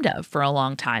ashamed of for a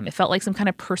long time. It felt like some kind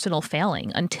of personal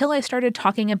failing until I started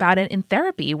talking about it in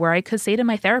therapy, where I could say to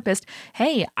my therapist,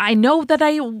 hey, I know that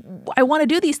I want to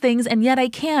do these things and yet I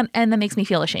can't. And that makes me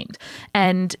feel ashamed.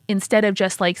 And instead of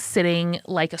just like sitting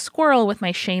like a squirrel with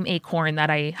my shame acorn that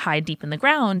I hide deep in the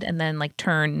ground and then like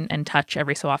turn and touch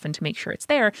every so often to make sure it's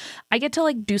there, I get to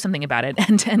like do something about it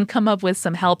and come up with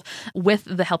some help with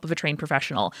the help of a trained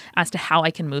professional as to how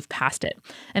I can move past it.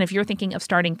 And if you're thinking of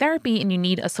starting therapy and you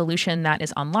need a solution that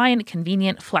is online,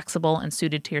 convenient, flexible, and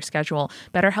suited to your schedule,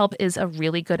 BetterHelp is a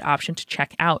really good option to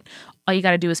check out. All you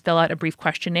got to do is fill out a brief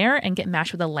questionnaire and get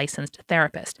matched with a licensed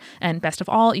therapist. And best of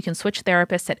all, you can switch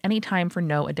therapists at any time for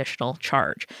no additional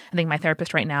charge. I think my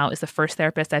therapist right now is the first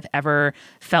therapist I've ever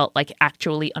felt like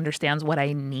actually understands what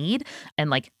I need and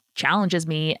like challenges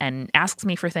me and asks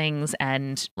me for things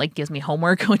and like gives me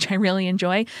homework, which I really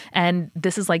enjoy. And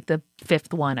this is like the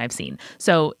fifth one I've seen.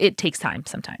 So it takes time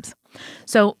sometimes.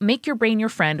 So make your brain your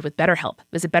friend with BetterHelp.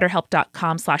 Visit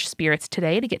betterhelp.com/spirits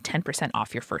today to get 10%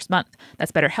 off your first month.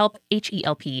 That's BetterHelp,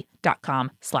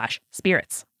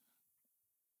 HELP.com/spirits.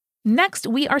 Next,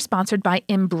 we are sponsored by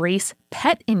Embrace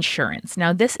Pet Insurance.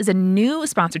 Now, this is a new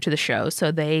sponsor to the show,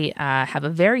 so they have a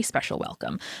very special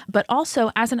welcome. But also,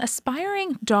 as an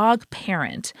aspiring dog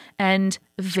parent and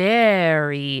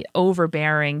very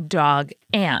overbearing dog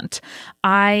aunt,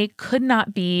 I could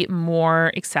not be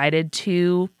more excited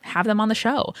to have them on the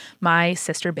show. My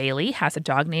sister Bailey has a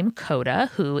dog named Coda,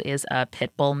 who is a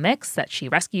pit bull mix that she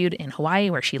rescued in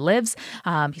Hawaii where she lives.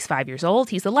 He's 5 years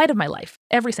old. He's the light of my life.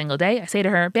 Every single day, I say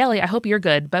to her, Bailey, I hope you're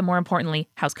good, but more importantly,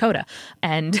 how's Coda?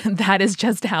 And that is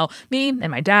just how me and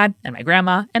my dad and my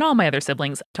grandma and all my other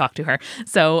siblings talk to her.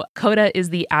 So Coda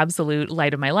is the absolute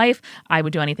light of my life. I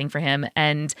would do anything for him.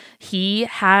 And he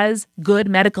has good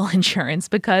medical insurance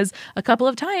because a couple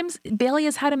of times Bailey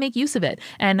has had to make use of it.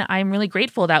 And I'm really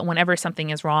grateful that whenever something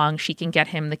is wrong, she can get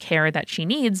him the care that she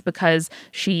needs because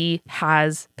she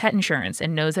has pet insurance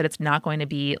and knows that it's not going to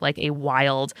be like a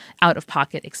wild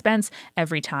out-of-pocket expense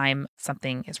every time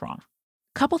something is wrong.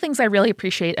 Couple things I really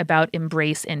appreciate about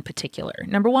Embrace in particular.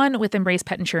 Number one, with Embrace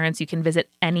Pet Insurance, you can visit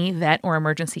any vet or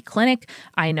emergency clinic.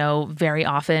 I know very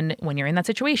often when you're in that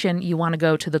situation, you want to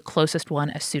go to the closest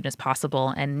one as soon as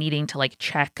possible, and needing to like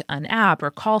check an app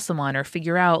or call someone or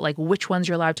figure out like which ones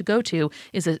you're allowed to go to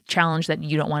is a challenge that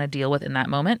you don't want to deal with in that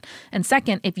moment. And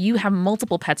second, if you have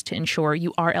multiple pets to insure,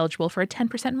 you are eligible for a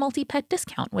 10% multi-pet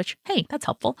discount, which, hey, that's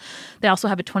helpful. They also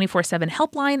have a 24/7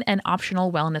 helpline and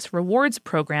optional wellness rewards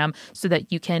program so that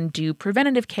you can do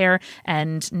preventative care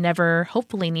and never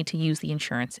hopefully need to use the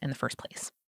insurance in the first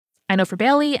place. I know for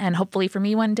Bailey and hopefully for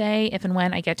me one day, if and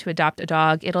when I get to adopt a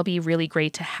dog, it'll be really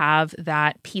great to have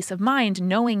that peace of mind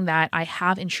knowing that I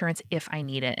have insurance if I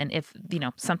need it. And if,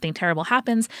 something terrible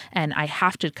happens and I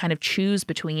have to kind of choose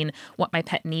between what my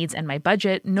pet needs and my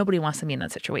budget, nobody wants to be in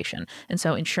that situation. And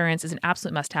so insurance is an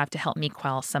absolute must-have to help me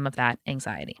quell some of that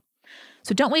anxiety.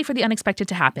 So don't wait for the unexpected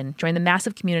to happen. Join the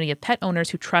massive community of pet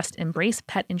owners who trust Embrace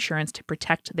Pet Insurance to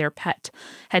protect their pet.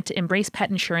 Head to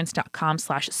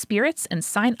embracepetinsurance.com/spirits and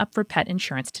sign up for pet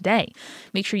insurance today.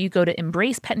 Make sure you go to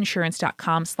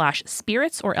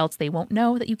embracepetinsurance.com/spirits or else they won't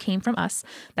know that you came from us.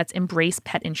 That's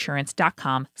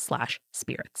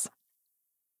embracepetinsurance.com/spirits.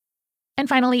 And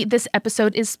finally, this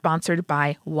episode is sponsored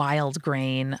by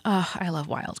Wildgrain. Oh, I love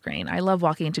Wildgrain. I love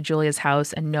walking into Julia's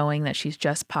house and knowing that she's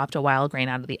just popped a Wildgrain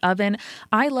out of the oven.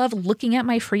 I love looking at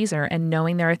my freezer and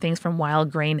knowing there are things from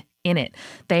Wildgrain in it.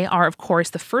 They are, of course,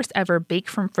 the first ever Bake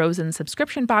from Frozen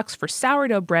subscription box for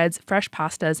sourdough breads, fresh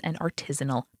pastas, and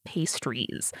artisanal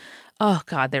pastries. Oh,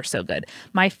 God, they're so good.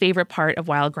 My favorite part of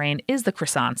Wildgrain is the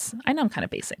croissants. I know I'm kind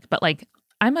of basic, but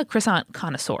I'm a croissant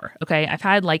connoisseur, okay? I've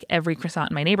had every croissant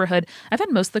in my neighborhood. I've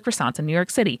had most of the croissants in New York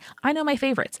City. I know my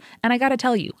favorites. And I gotta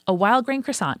tell you, a Wildgrain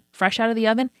croissant, fresh out of the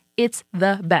oven, it's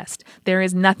the best. There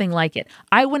is nothing like it.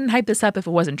 I wouldn't hype this up if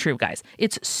it wasn't true, guys.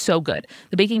 It's so good.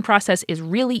 The baking process is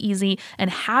really easy, and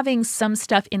having some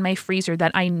stuff in my freezer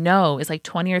that I know is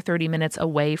 20 or 30 minutes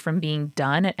away from being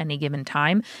done at any given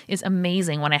time is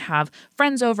amazing when I have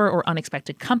friends over or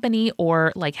unexpected company,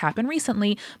 or happened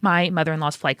recently, my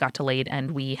mother-in-law's flight got delayed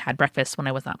and we had breakfast when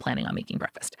I was not planning on making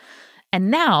breakfast. And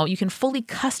now you can fully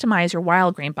customize your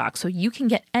Wildgrain box so you can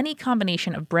get any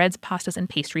combination of breads, pastas, and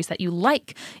pastries that you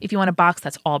like. If you want a box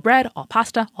that's all bread, all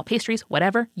pasta, all pastries,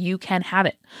 whatever, you can have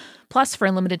it. Plus, for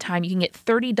a limited time, you can get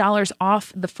 $30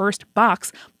 off the first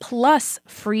box plus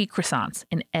free croissants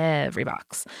in every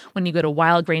box when you go to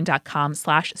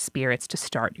wildgrain.com/spirits to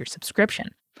start your subscription.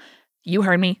 You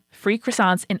heard me. Free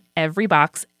croissants in every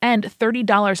box and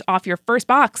 $30 off your first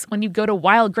box when you go to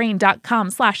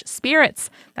wildgrain.com/spirits.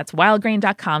 That's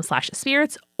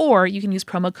wildgrain.com/spirits, or you can use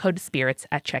promo code SPIRITS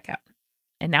at checkout.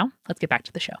 And now let's get back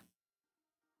to the show.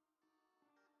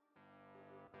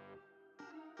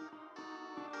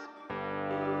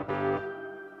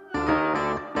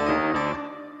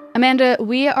 Amanda,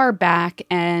 we are back,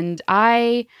 and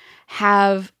I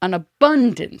have an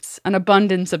abundance of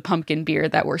pumpkin beer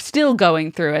that we're still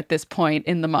going through at this point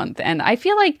in the month. And I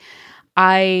feel like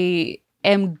I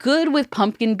am good with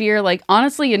pumpkin beer,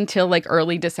 honestly, until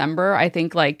early December. I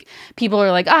think people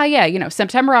are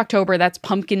September, October, that's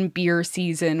pumpkin beer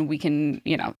season. We can,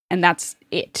 and that's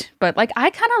it. But I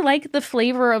kind of like the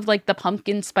flavor of the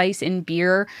pumpkin spice in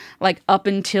beer, up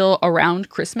until around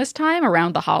Christmas time,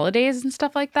 around the holidays and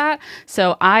stuff like that.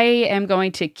 So I am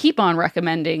going to keep on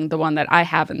recommending the one that I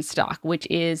have in stock, which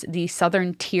is the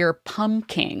Southern Tier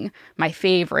Pumpkin, my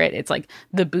favorite. It's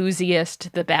the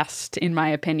booziest, the best, in my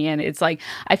opinion. It's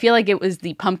I feel like it was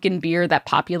the pumpkin beer that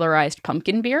popularized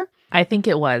pumpkin beer. I think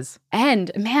it was.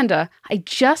 And Amanda, I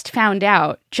just found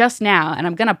out just now, and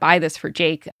I'm going to buy this for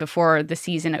Jake before the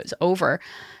season is over.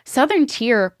 Southern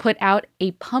Tier put out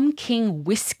a pumpkin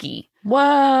whiskey.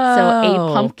 Whoa. So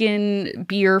a pumpkin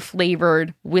beer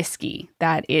flavored whiskey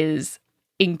that is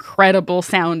incredible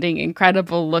sounding,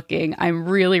 incredible looking. I'm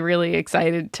really, really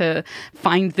excited to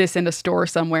find this in a store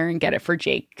somewhere and get it for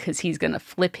Jake because he's going to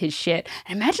flip his shit.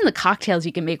 And imagine the cocktails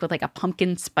you can make with a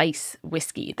pumpkin spice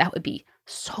whiskey. That would be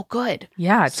so good.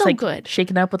 Yeah, it's so good.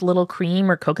 Shaken up with a little cream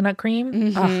or coconut cream.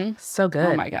 Mm-hmm. Oh, so good.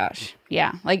 Oh my gosh.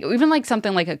 Yeah. Even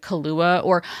something like a Kahlua,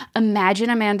 or imagine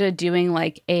Amanda doing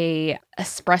a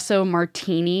espresso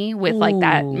martini with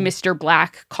that Mr.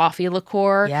 Black coffee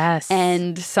liqueur. Yes.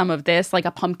 And some of this,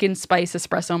 a pumpkin spice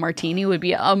espresso martini would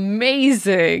be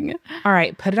amazing. All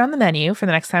right. Put it on the menu for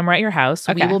the next time we're at your house.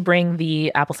 Okay. We will bring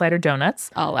the apple cider donuts.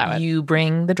 I'll allow it. You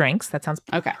bring the drinks. That sounds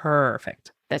okay.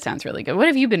 Perfect. That sounds really good. What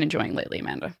have you been enjoying lately,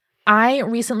 Amanda? I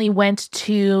recently went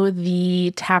to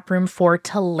the tap room for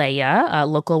Talea, a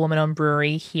local woman-owned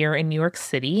brewery here in New York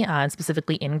City,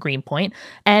 specifically in Greenpoint.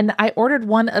 And I ordered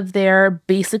one of their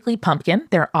basically pumpkin,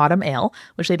 their autumn ale,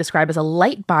 which they describe as a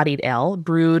light-bodied ale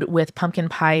brewed with pumpkin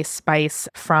pie spice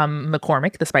from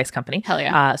McCormick, the spice company. Hell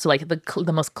yeah. So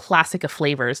the most classic of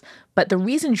flavors. But the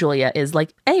reason, Julia, is A,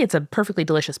 it's a perfectly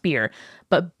delicious beer,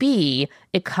 but B,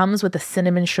 it comes with a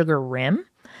cinnamon sugar rim.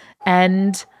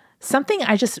 And something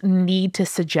I just need to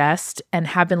suggest and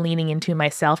have been leaning into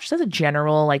myself, just as a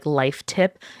general life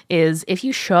tip, is if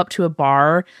you show up to a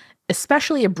bar,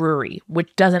 especially a brewery,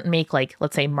 which doesn't make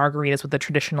let's say margaritas with the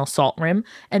traditional salt rim,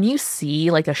 and you see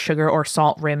a sugar or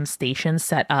salt rim station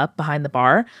set up behind the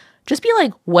bar, just be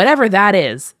whatever that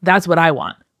is, that's what I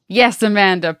want. Yes,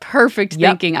 Amanda, perfect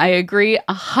thinking. I agree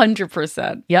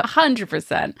 100%. Yep.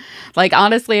 100%.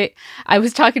 Honestly, I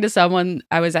was talking to someone,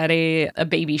 I was at a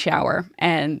baby shower,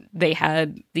 and they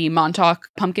had the Montauk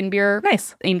pumpkin beer.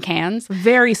 Nice. In cans.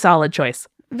 Very solid choice.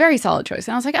 Very solid choice.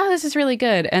 And I was like, oh, this is really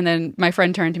good. And then my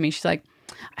friend turned to me, she's like,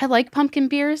 I like pumpkin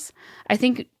beers. I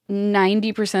think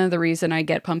 90% of the reason I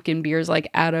get pumpkin beers like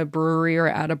at a brewery or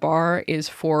at a bar is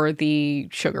for the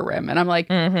sugar rim. And I'm like,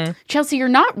 Chelsea, you're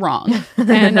not wrong.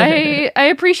 And I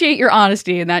appreciate your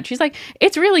honesty in that. She's like,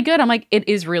 it's really good. I'm like, it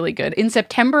is really good. In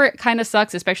September, it kind of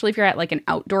sucks, especially if you're at like an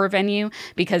outdoor venue,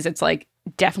 because it's like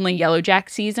definitely yellow jack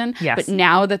season. Yes. But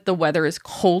now that the weather is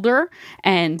colder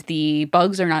and the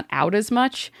bugs are not out as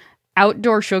much,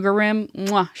 outdoor sugar rim,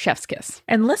 mwah, chef's kiss.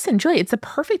 And listen, Julia, it's a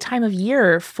perfect time of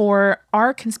year for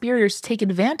our conspirators to take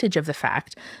advantage of the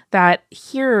fact that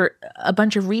here a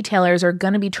bunch of retailers are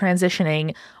going to be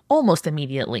transitioning almost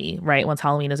immediately, right, once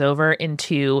Halloween is over,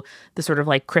 into the sort of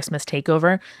like Christmas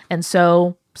takeover. And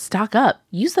so stock up,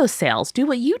 use those sales, do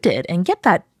what you did, and get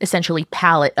that essentially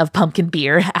pallet of pumpkin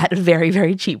beer at very,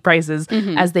 very cheap prices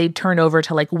as they turn over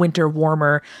to like winter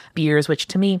warmer beers, which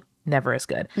to me, never as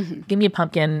good. Give me a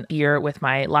pumpkin beer with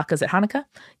my latkes at Hanukkah.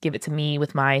 Give it to me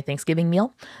with my Thanksgiving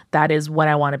meal. That is what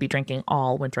I want to be drinking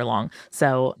all winter long.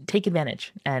 So take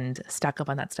advantage and stock up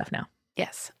on that stuff now.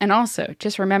 Yes. And also,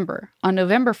 just remember, on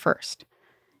November 1st,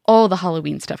 all the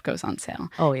Halloween stuff goes on sale.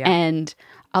 Oh, yeah. And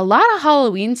a lot of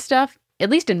Halloween stuff,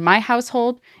 at least in my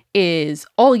household, is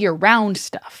all year round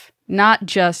stuff. Not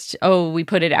just, oh, we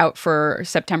put it out for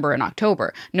September and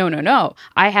October. No.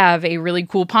 I have a really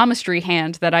cool palmistry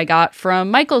hand that I got from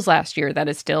Michael's last year that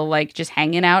is still like just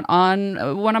hanging out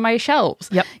on one of my shelves.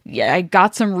 Yep. Yeah, I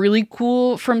got some really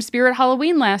cool from Spirit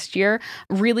Halloween last year.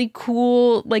 Really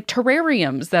cool like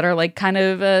terrariums that are like kind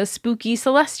of spooky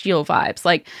celestial vibes.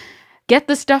 Like, get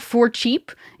the stuff for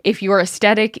cheap if your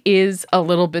aesthetic is a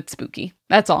little bit spooky.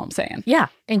 That's all I'm saying. Yeah,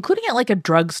 including at like a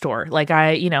drugstore. Like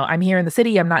I'm here in the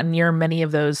city. I'm not near many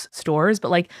of those stores,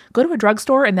 but like go to a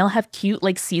drugstore and they'll have cute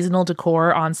like seasonal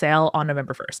decor on sale on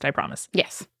November 1st. I promise.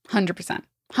 Yes, 100%.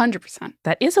 100%.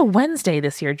 That is a Wednesday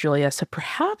this year, Julia. So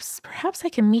perhaps I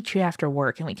can meet you after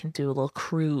work and we can do a little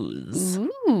cruise.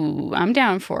 Ooh, I'm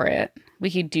down for it. We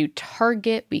could do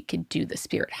Target. We could do the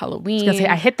Spirit Halloween. I was gonna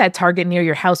say, I hit that Target near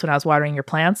your house when I was watering your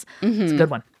plants. It's a good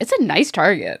one. It's a nice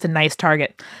Target. It's a nice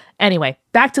Target. Anyway,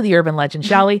 back to the urban legend,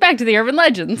 shall we? Back to the urban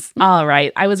legends. All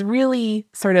right. I was really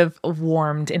sort of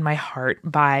warmed in my heart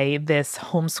by this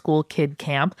homeschool kid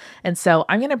camp. And so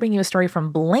I'm going to bring you a story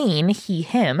from Blaine, he,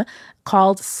 him,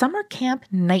 called Summer Camp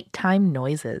Nighttime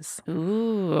Noises.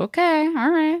 Ooh, okay. All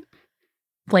right.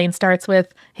 Blaine starts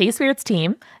with, "Hey, Spirits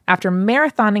team. After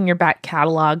marathoning your back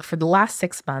catalog for the last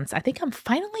 6 months, I think I'm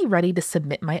finally ready to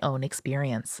submit my own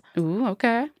experience. Ooh,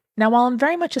 okay. Now, while I'm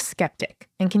very much a skeptic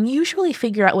and can usually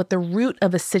figure out what the root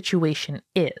of a situation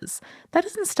is, that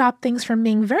doesn't stop things from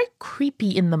being very creepy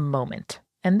in the moment.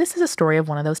 And this is a story of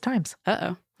one of those times.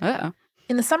 Uh-oh.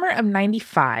 In the summer of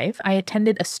 '95, I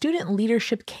attended a student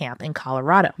leadership camp in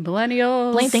Colorado.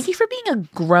 Millennials. Blaine, thank you for being a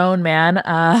grown man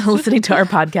listening to our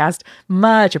podcast.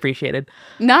 Much appreciated.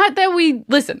 Not that we,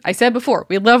 listen, I said before,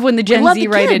 we love when the Gen Z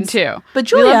write in too. But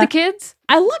Julia, we love the kids.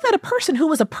 I love that a person who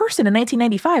was a person in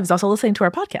 1995 is also listening to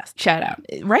our podcast. Shout out.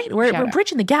 Right? We're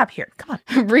bridging the gap here. Come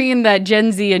on. Bringing that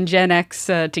Gen Z and Gen X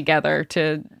together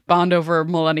to bond over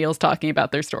millennials talking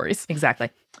about their stories. Exactly.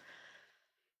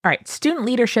 All right, student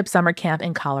leadership summer camp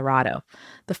in Colorado.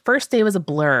 The first day was a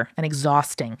blur and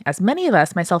exhausting, as many of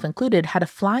us, myself included, had to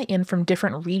fly in from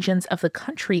different regions of the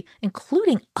country,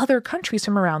 including other countries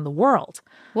from around the world.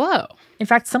 Whoa. In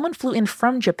fact, someone flew in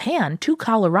from Japan to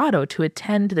Colorado to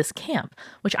attend this camp,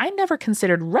 which I never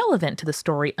considered relevant to the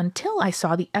story until I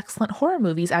saw the excellent horror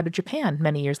movies out of Japan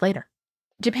many years later.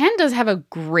 Japan does have a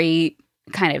great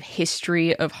kind of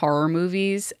history of horror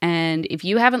movies, and if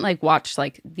you haven't like watched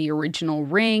like the original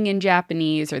Ring in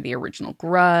Japanese or the original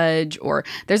Grudge, or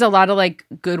there's a lot of like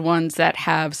good ones that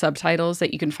have subtitles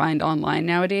that you can find online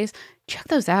nowadays, check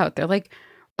those out. They're like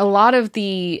a lot of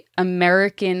the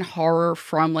American horror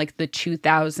from like the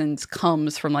 2000s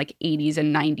comes from like 80s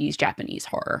and 90s Japanese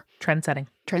horror.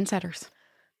 Trendsetters.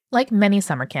 Like many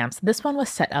summer camps, this one was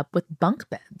set up with bunk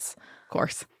beds.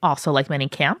 Course. Also, like many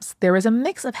camps, there was a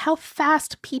mix of how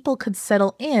fast people could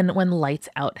settle in when lights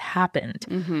out happened.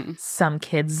 Mm-hmm. Some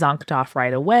kids zonked off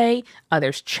right away,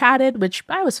 others chatted, which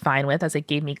I was fine with as it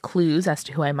gave me clues as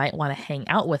to who I might want to hang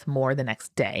out with more the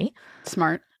next day.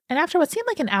 Smart. And after what seemed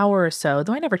like an hour or so,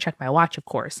 though I never checked my watch, of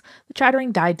course, the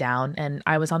chattering died down and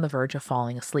I was on the verge of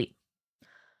falling asleep.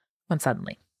 When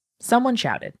suddenly, someone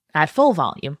shouted, at full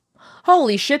volume,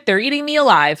 "Holy shit, they're eating me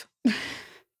alive!"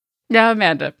 Yeah,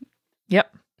 Amanda.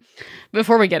 Yep.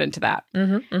 Before we get into that,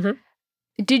 what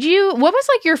was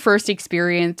like your first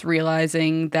experience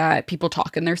realizing that people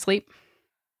talk in their sleep?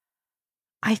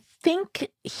 I think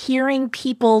hearing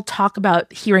people talk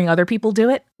about hearing other people do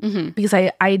it, because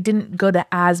I didn't go to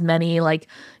as many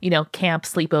camp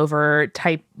sleepover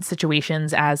type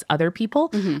situations as other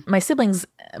people. My siblings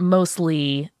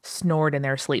mostly snored in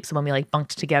their sleep. So when we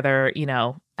bunked together,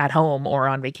 at home or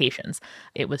on vacations,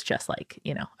 it was just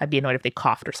I'd be annoyed if they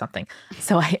coughed or something.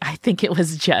 So I think it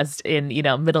was just in,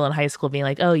 middle and high school being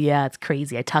like, oh yeah, it's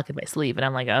crazy. I talk in my sleep. And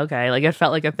I'm like, okay, it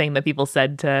felt like a thing that people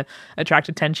said to attract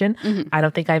attention. I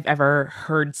don't think I've ever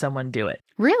heard someone do it.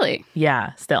 Really?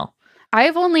 Yeah, still.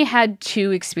 I've only had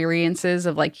 2 experiences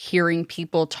of hearing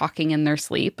people talking in their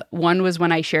sleep. One was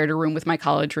when I shared a room with my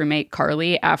college roommate,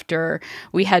 Carly, after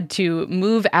we had to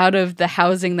move out of the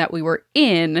housing that we were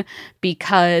in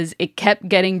because it kept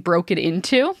getting broken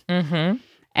into.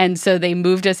 And so they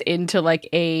moved us into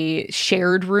a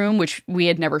shared room, which we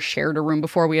had never shared a room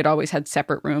before. We had always had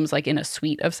separate rooms, in a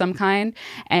suite of some kind.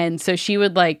 And so she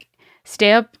would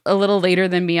stay up a little later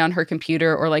than me on her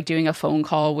computer or doing a phone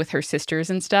call with her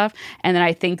sisters and stuff. And then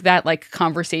I think that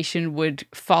conversation would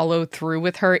follow through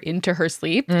with her into her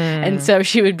sleep. And so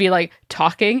she would be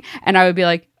talking and I would be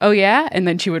like, oh yeah. And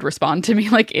then she would respond to me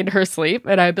in her sleep.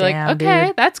 And I'd be okay,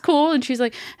 dude, that's cool. And she's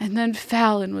like, and then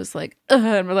Fallon was like, ugh.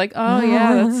 And we're like, oh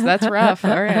yeah, that's rough.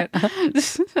 All right.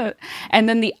 And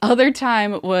then the other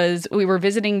time was we were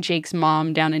visiting Jake's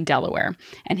mom down in Delaware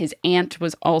and his aunt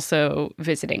was also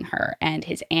visiting her. And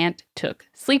his aunt took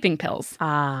sleeping pills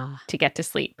to get to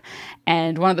sleep.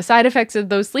 And one of the side effects of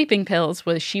those sleeping pills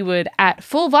was she would, at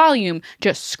full volume,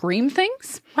 just scream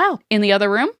things in the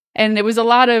other room. And it was a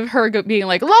lot of her being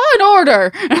like, law and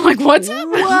order. And I'm like, what's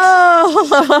happening?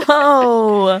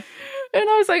 Whoa. And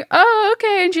I was like, oh,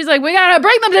 okay. And she's like, we gotta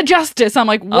bring them to justice. I'm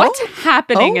like, what's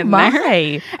happening in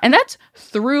there? And that's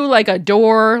through a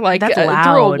door, that's through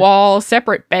a wall,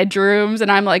 separate bedrooms. And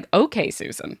I'm like, okay,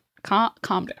 Susan, calm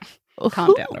down.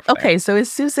 Calm down over Okay, there. so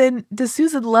does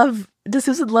Susan love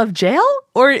jail?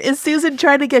 Or is Susan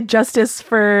trying to get justice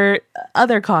for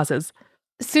other causes?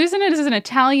 Susan is an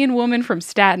Italian woman from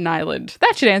Staten Island.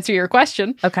 That should answer your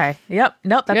question. Okay. Yep.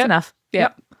 Nope. That's enough.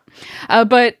 Yep.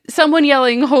 But someone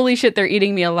yelling, holy shit, they're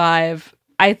eating me alive.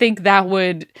 I think that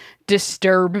would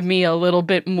disturb me a little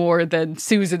bit more than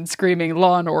Susan screaming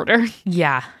law and order.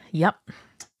 Yeah. Yep.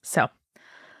 So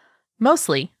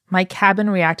mostly my cabin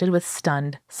reacted with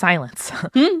stunned silence.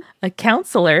 A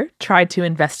counselor tried to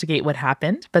investigate what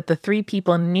happened, but the 3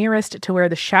 people nearest to where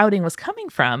the shouting was coming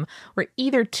from were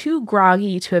either too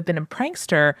groggy to have been a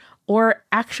prankster or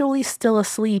actually still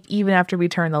asleep even after we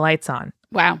turned the lights on.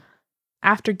 Wow.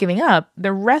 After giving up,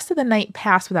 the rest of the night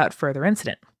passed without further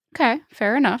incident. Okay,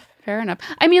 fair enough.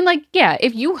 I mean,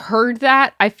 if you heard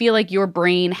that, I feel like your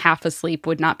brain half asleep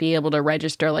would not be able to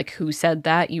register who said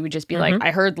that. You would just be like,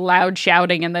 I heard loud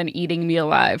shouting and then eating me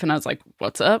alive. And I was like,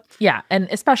 what's up? Yeah. And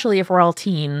especially if we're all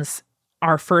teens,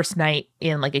 our first night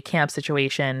in a camp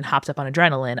situation, hopped up on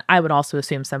adrenaline, I would also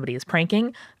assume somebody is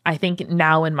pranking. I think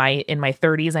now in my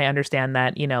 30s, I understand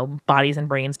that, bodies and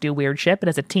brains do weird shit. But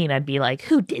as a teen, I'd be like,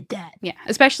 who did that? Yeah.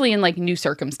 Especially in new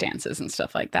circumstances and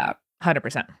stuff like that.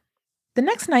 100%. The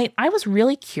next night, I was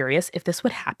really curious if this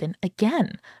would happen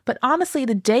again. But honestly,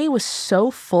 the day was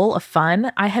so full of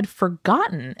fun, I had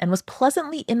forgotten and was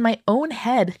pleasantly in my own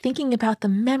head thinking about the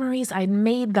memories I'd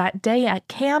made that day at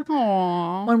camp.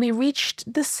 Aww. When we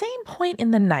reached the same point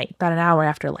in the night, about an hour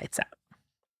after lights out.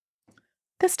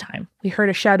 This time, we heard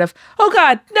a shout of, "Oh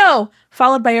God, no!"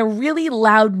 followed by a really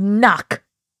loud knock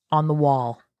on the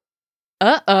wall.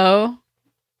 Uh-oh.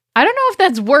 I don't know if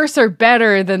that's worse or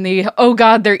better than the, oh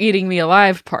God, they're eating me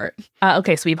alive part.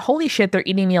 Okay, so we have holy shit, they're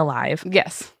eating me alive.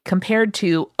 Yes. Compared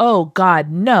to, oh God,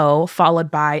 no,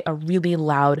 followed by a really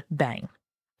loud bang.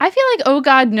 I feel like, oh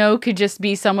God, no could just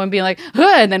be someone being like,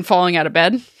 huh, and then falling out of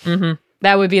bed. Mm-hmm.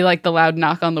 That would be the loud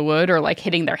knock on the wood or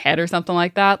hitting their head or something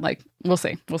like that. We'll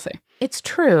see. It's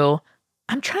true.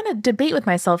 I'm trying to debate with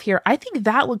myself here. I think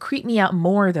that would creep me out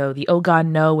more, though, the oh God,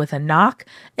 no with a knock.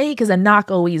 A, because a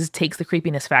knock always takes the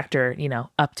creepiness factor,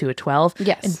 up to a 12.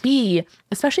 Yes. And B,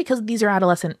 especially because these are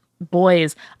adolescent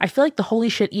boys, I feel like the holy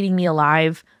shit eating me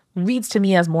alive reads to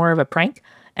me as more of a prank.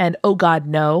 And oh God,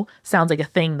 no sounds like a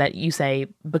thing that you say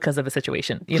because of a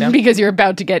situation, Because you're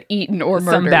about to get eaten or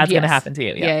murdered. Something bad's going to happen to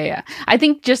you. Yeah. I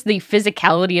think just the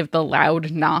physicality of the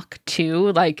loud knock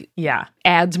too,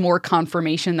 adds more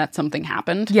confirmation that something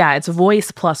happened. Yeah, it's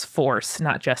voice plus force,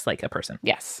 not just a person.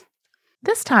 Yes.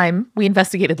 This time, we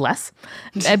investigated less,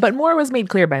 but more was made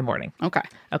clear by morning. Okay.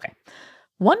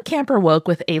 One camper woke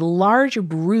with a large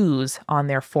bruise on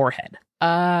their forehead.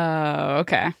 Oh,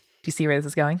 okay. Do you see where this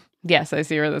is going? Yes, I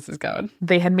see where this is going.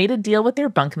 They had made a deal with their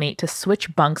bunkmate to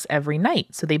switch bunks every night,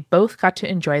 so they both got to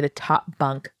enjoy the top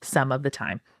bunk some of the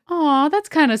time. Aw. Aw, that's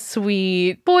kind of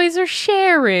sweet. Boys are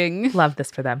sharing. Love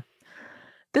this for them.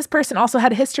 This person also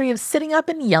had a history of sitting up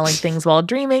and yelling things while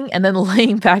dreaming and then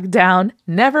laying back down,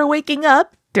 never waking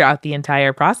up throughout the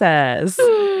entire process.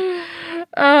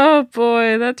 Oh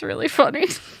boy, that's really funny.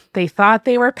 They thought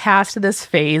they were past this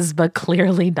phase, but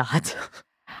clearly not.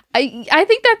 I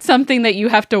think that's something that you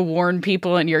have to warn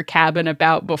people in your cabin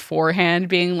about beforehand,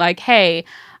 being like, hey,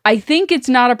 I think it's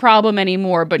not a problem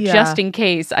anymore, but just in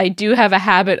case, I do have a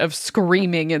habit of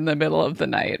screaming in the middle of the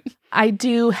night. I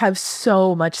do have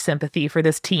so much sympathy for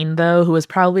this teen, though, who was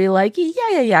probably like,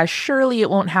 yeah, surely it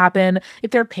won't happen.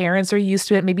 If their parents are used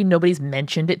to it, maybe nobody's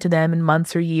mentioned it to them in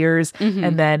months or years. Mm-hmm.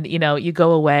 And then, you know, you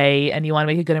go away and you want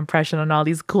to make a good impression on all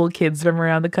these cool kids from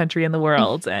around the country and the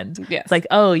world. And it's like,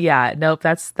 oh, yeah, nope,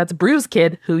 that's Bruce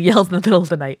kid who yells in the middle of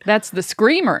the night. That's the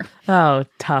screamer. Oh,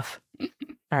 tough.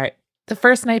 All right. The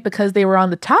first night, because they were on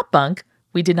the top bunk,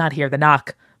 we did not hear the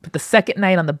knock. But the second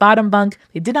night on the bottom bunk,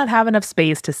 they did not have enough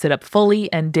space to sit up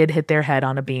fully and did hit their head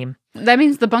on a beam. That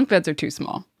means the bunk beds are too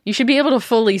small. You should be able to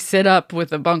fully sit up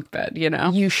with a bunk bed, you know?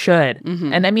 You should.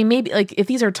 Mm-hmm. And I mean, maybe like if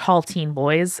these are tall teen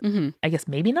boys, I guess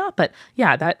maybe not. But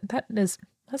yeah,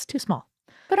 that's too small.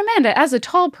 But Amanda, as a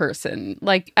tall person,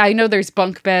 like I know there's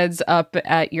bunk beds up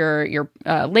at your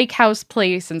lake house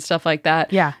place and stuff like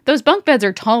that. Yeah. Those bunk beds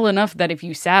are tall enough that if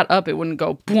you sat up, it wouldn't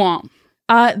go boom.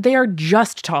 They are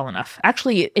just tall enough.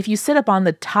 Actually, if you sit up on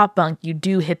the top bunk, you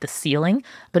do hit the ceiling.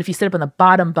 But if you sit up on the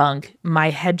bottom bunk, my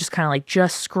head just kind of like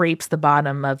just scrapes the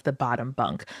bottom of the bottom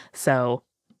bunk. So,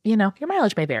 you know, your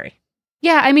mileage may vary.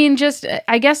 Yeah, I mean,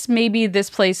 I guess maybe this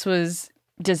place was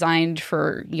designed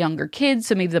for younger kids.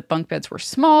 So maybe the bunk beds were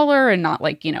smaller and not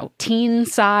like, you know, teen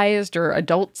sized or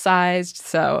adult sized.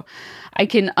 So I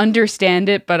can understand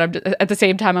it. But at the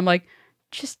same time, I'm like,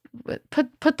 just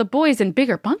put the boys in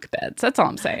bigger bunk beds. That's all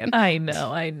I'm saying. I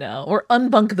know. Or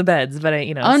unbunk the beds, but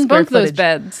unbunk those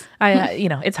beds.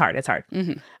 It's hard.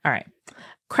 Mm-hmm. All right.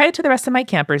 Credit to the rest of my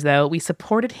campers, though. We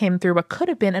supported him through what could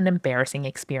have been an embarrassing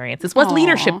experience. This was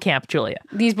leadership camp, Julia.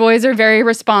 These boys are very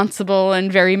responsible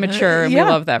and very mature, and we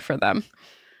love that for them.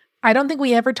 I don't think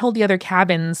we ever told the other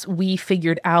cabins we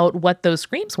figured out what those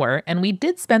screams were, and we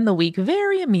did spend the week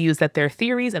very amused at their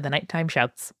theories of the nighttime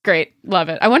shouts. Great. Love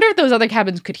it. I wonder if those other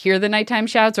cabins could hear the nighttime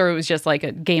shouts, or it was just like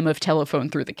a game of telephone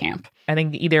through the camp. I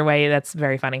think either way, that's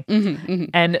very funny.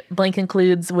 And Blaine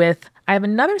concludes with, I have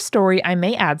another story I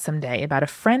may add someday about a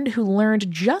friend who learned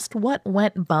just what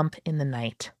went bump in the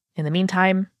night. In the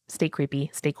meantime, stay creepy,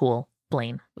 stay cool.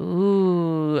 Blaine.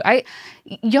 Ooh,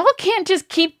 y'all can't just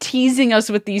keep teasing us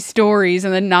with these stories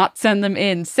and then not send them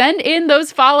in. Send in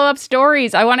those follow-up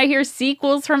stories. I want to hear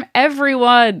sequels from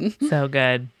everyone. So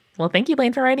good. Well, thank you,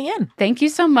 Blaine, for writing in. Thank you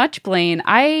so much, Blaine.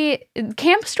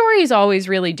 Camp stories always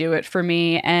really do it for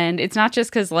me. And it's not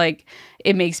just because, like,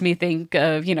 it makes me think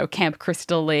of, Camp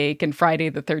Crystal Lake and Friday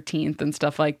the 13th and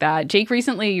stuff like that. Jake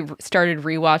recently started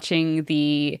rewatching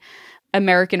the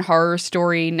American Horror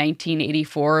Story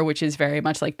 1984, which is very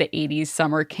much like the 80s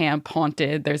summer camp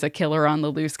haunted, there's a killer on the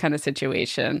loose kind of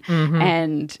situation.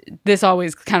 And this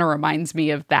always kind of reminds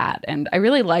me of that. And I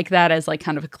really like that as like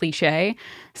kind of a cliche.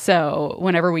 So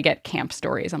whenever we get camp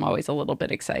stories, I'm always a little bit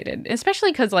excited,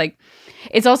 especially because like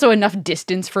it's also enough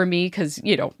distance for me because,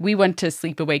 we went to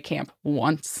sleepaway camp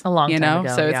once, a long time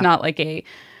ago, so it's not like a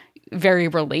very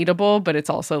relatable, but it's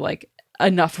also like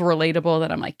enough relatable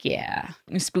that I'm like, yeah,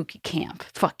 spooky camp.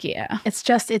 Fuck yeah.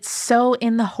 It's so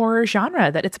in the horror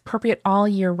genre that it's appropriate all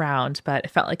year round, but it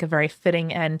felt like a very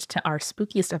fitting end to our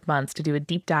spookiest of months to do a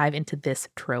deep dive into this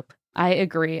trope. I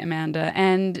agree, Amanda.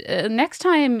 And next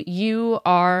time you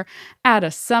are at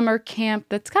a summer camp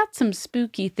that's got some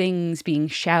spooky things being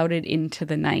shouted into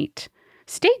the night,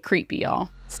 stay creepy,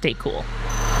 y'all. Stay cool.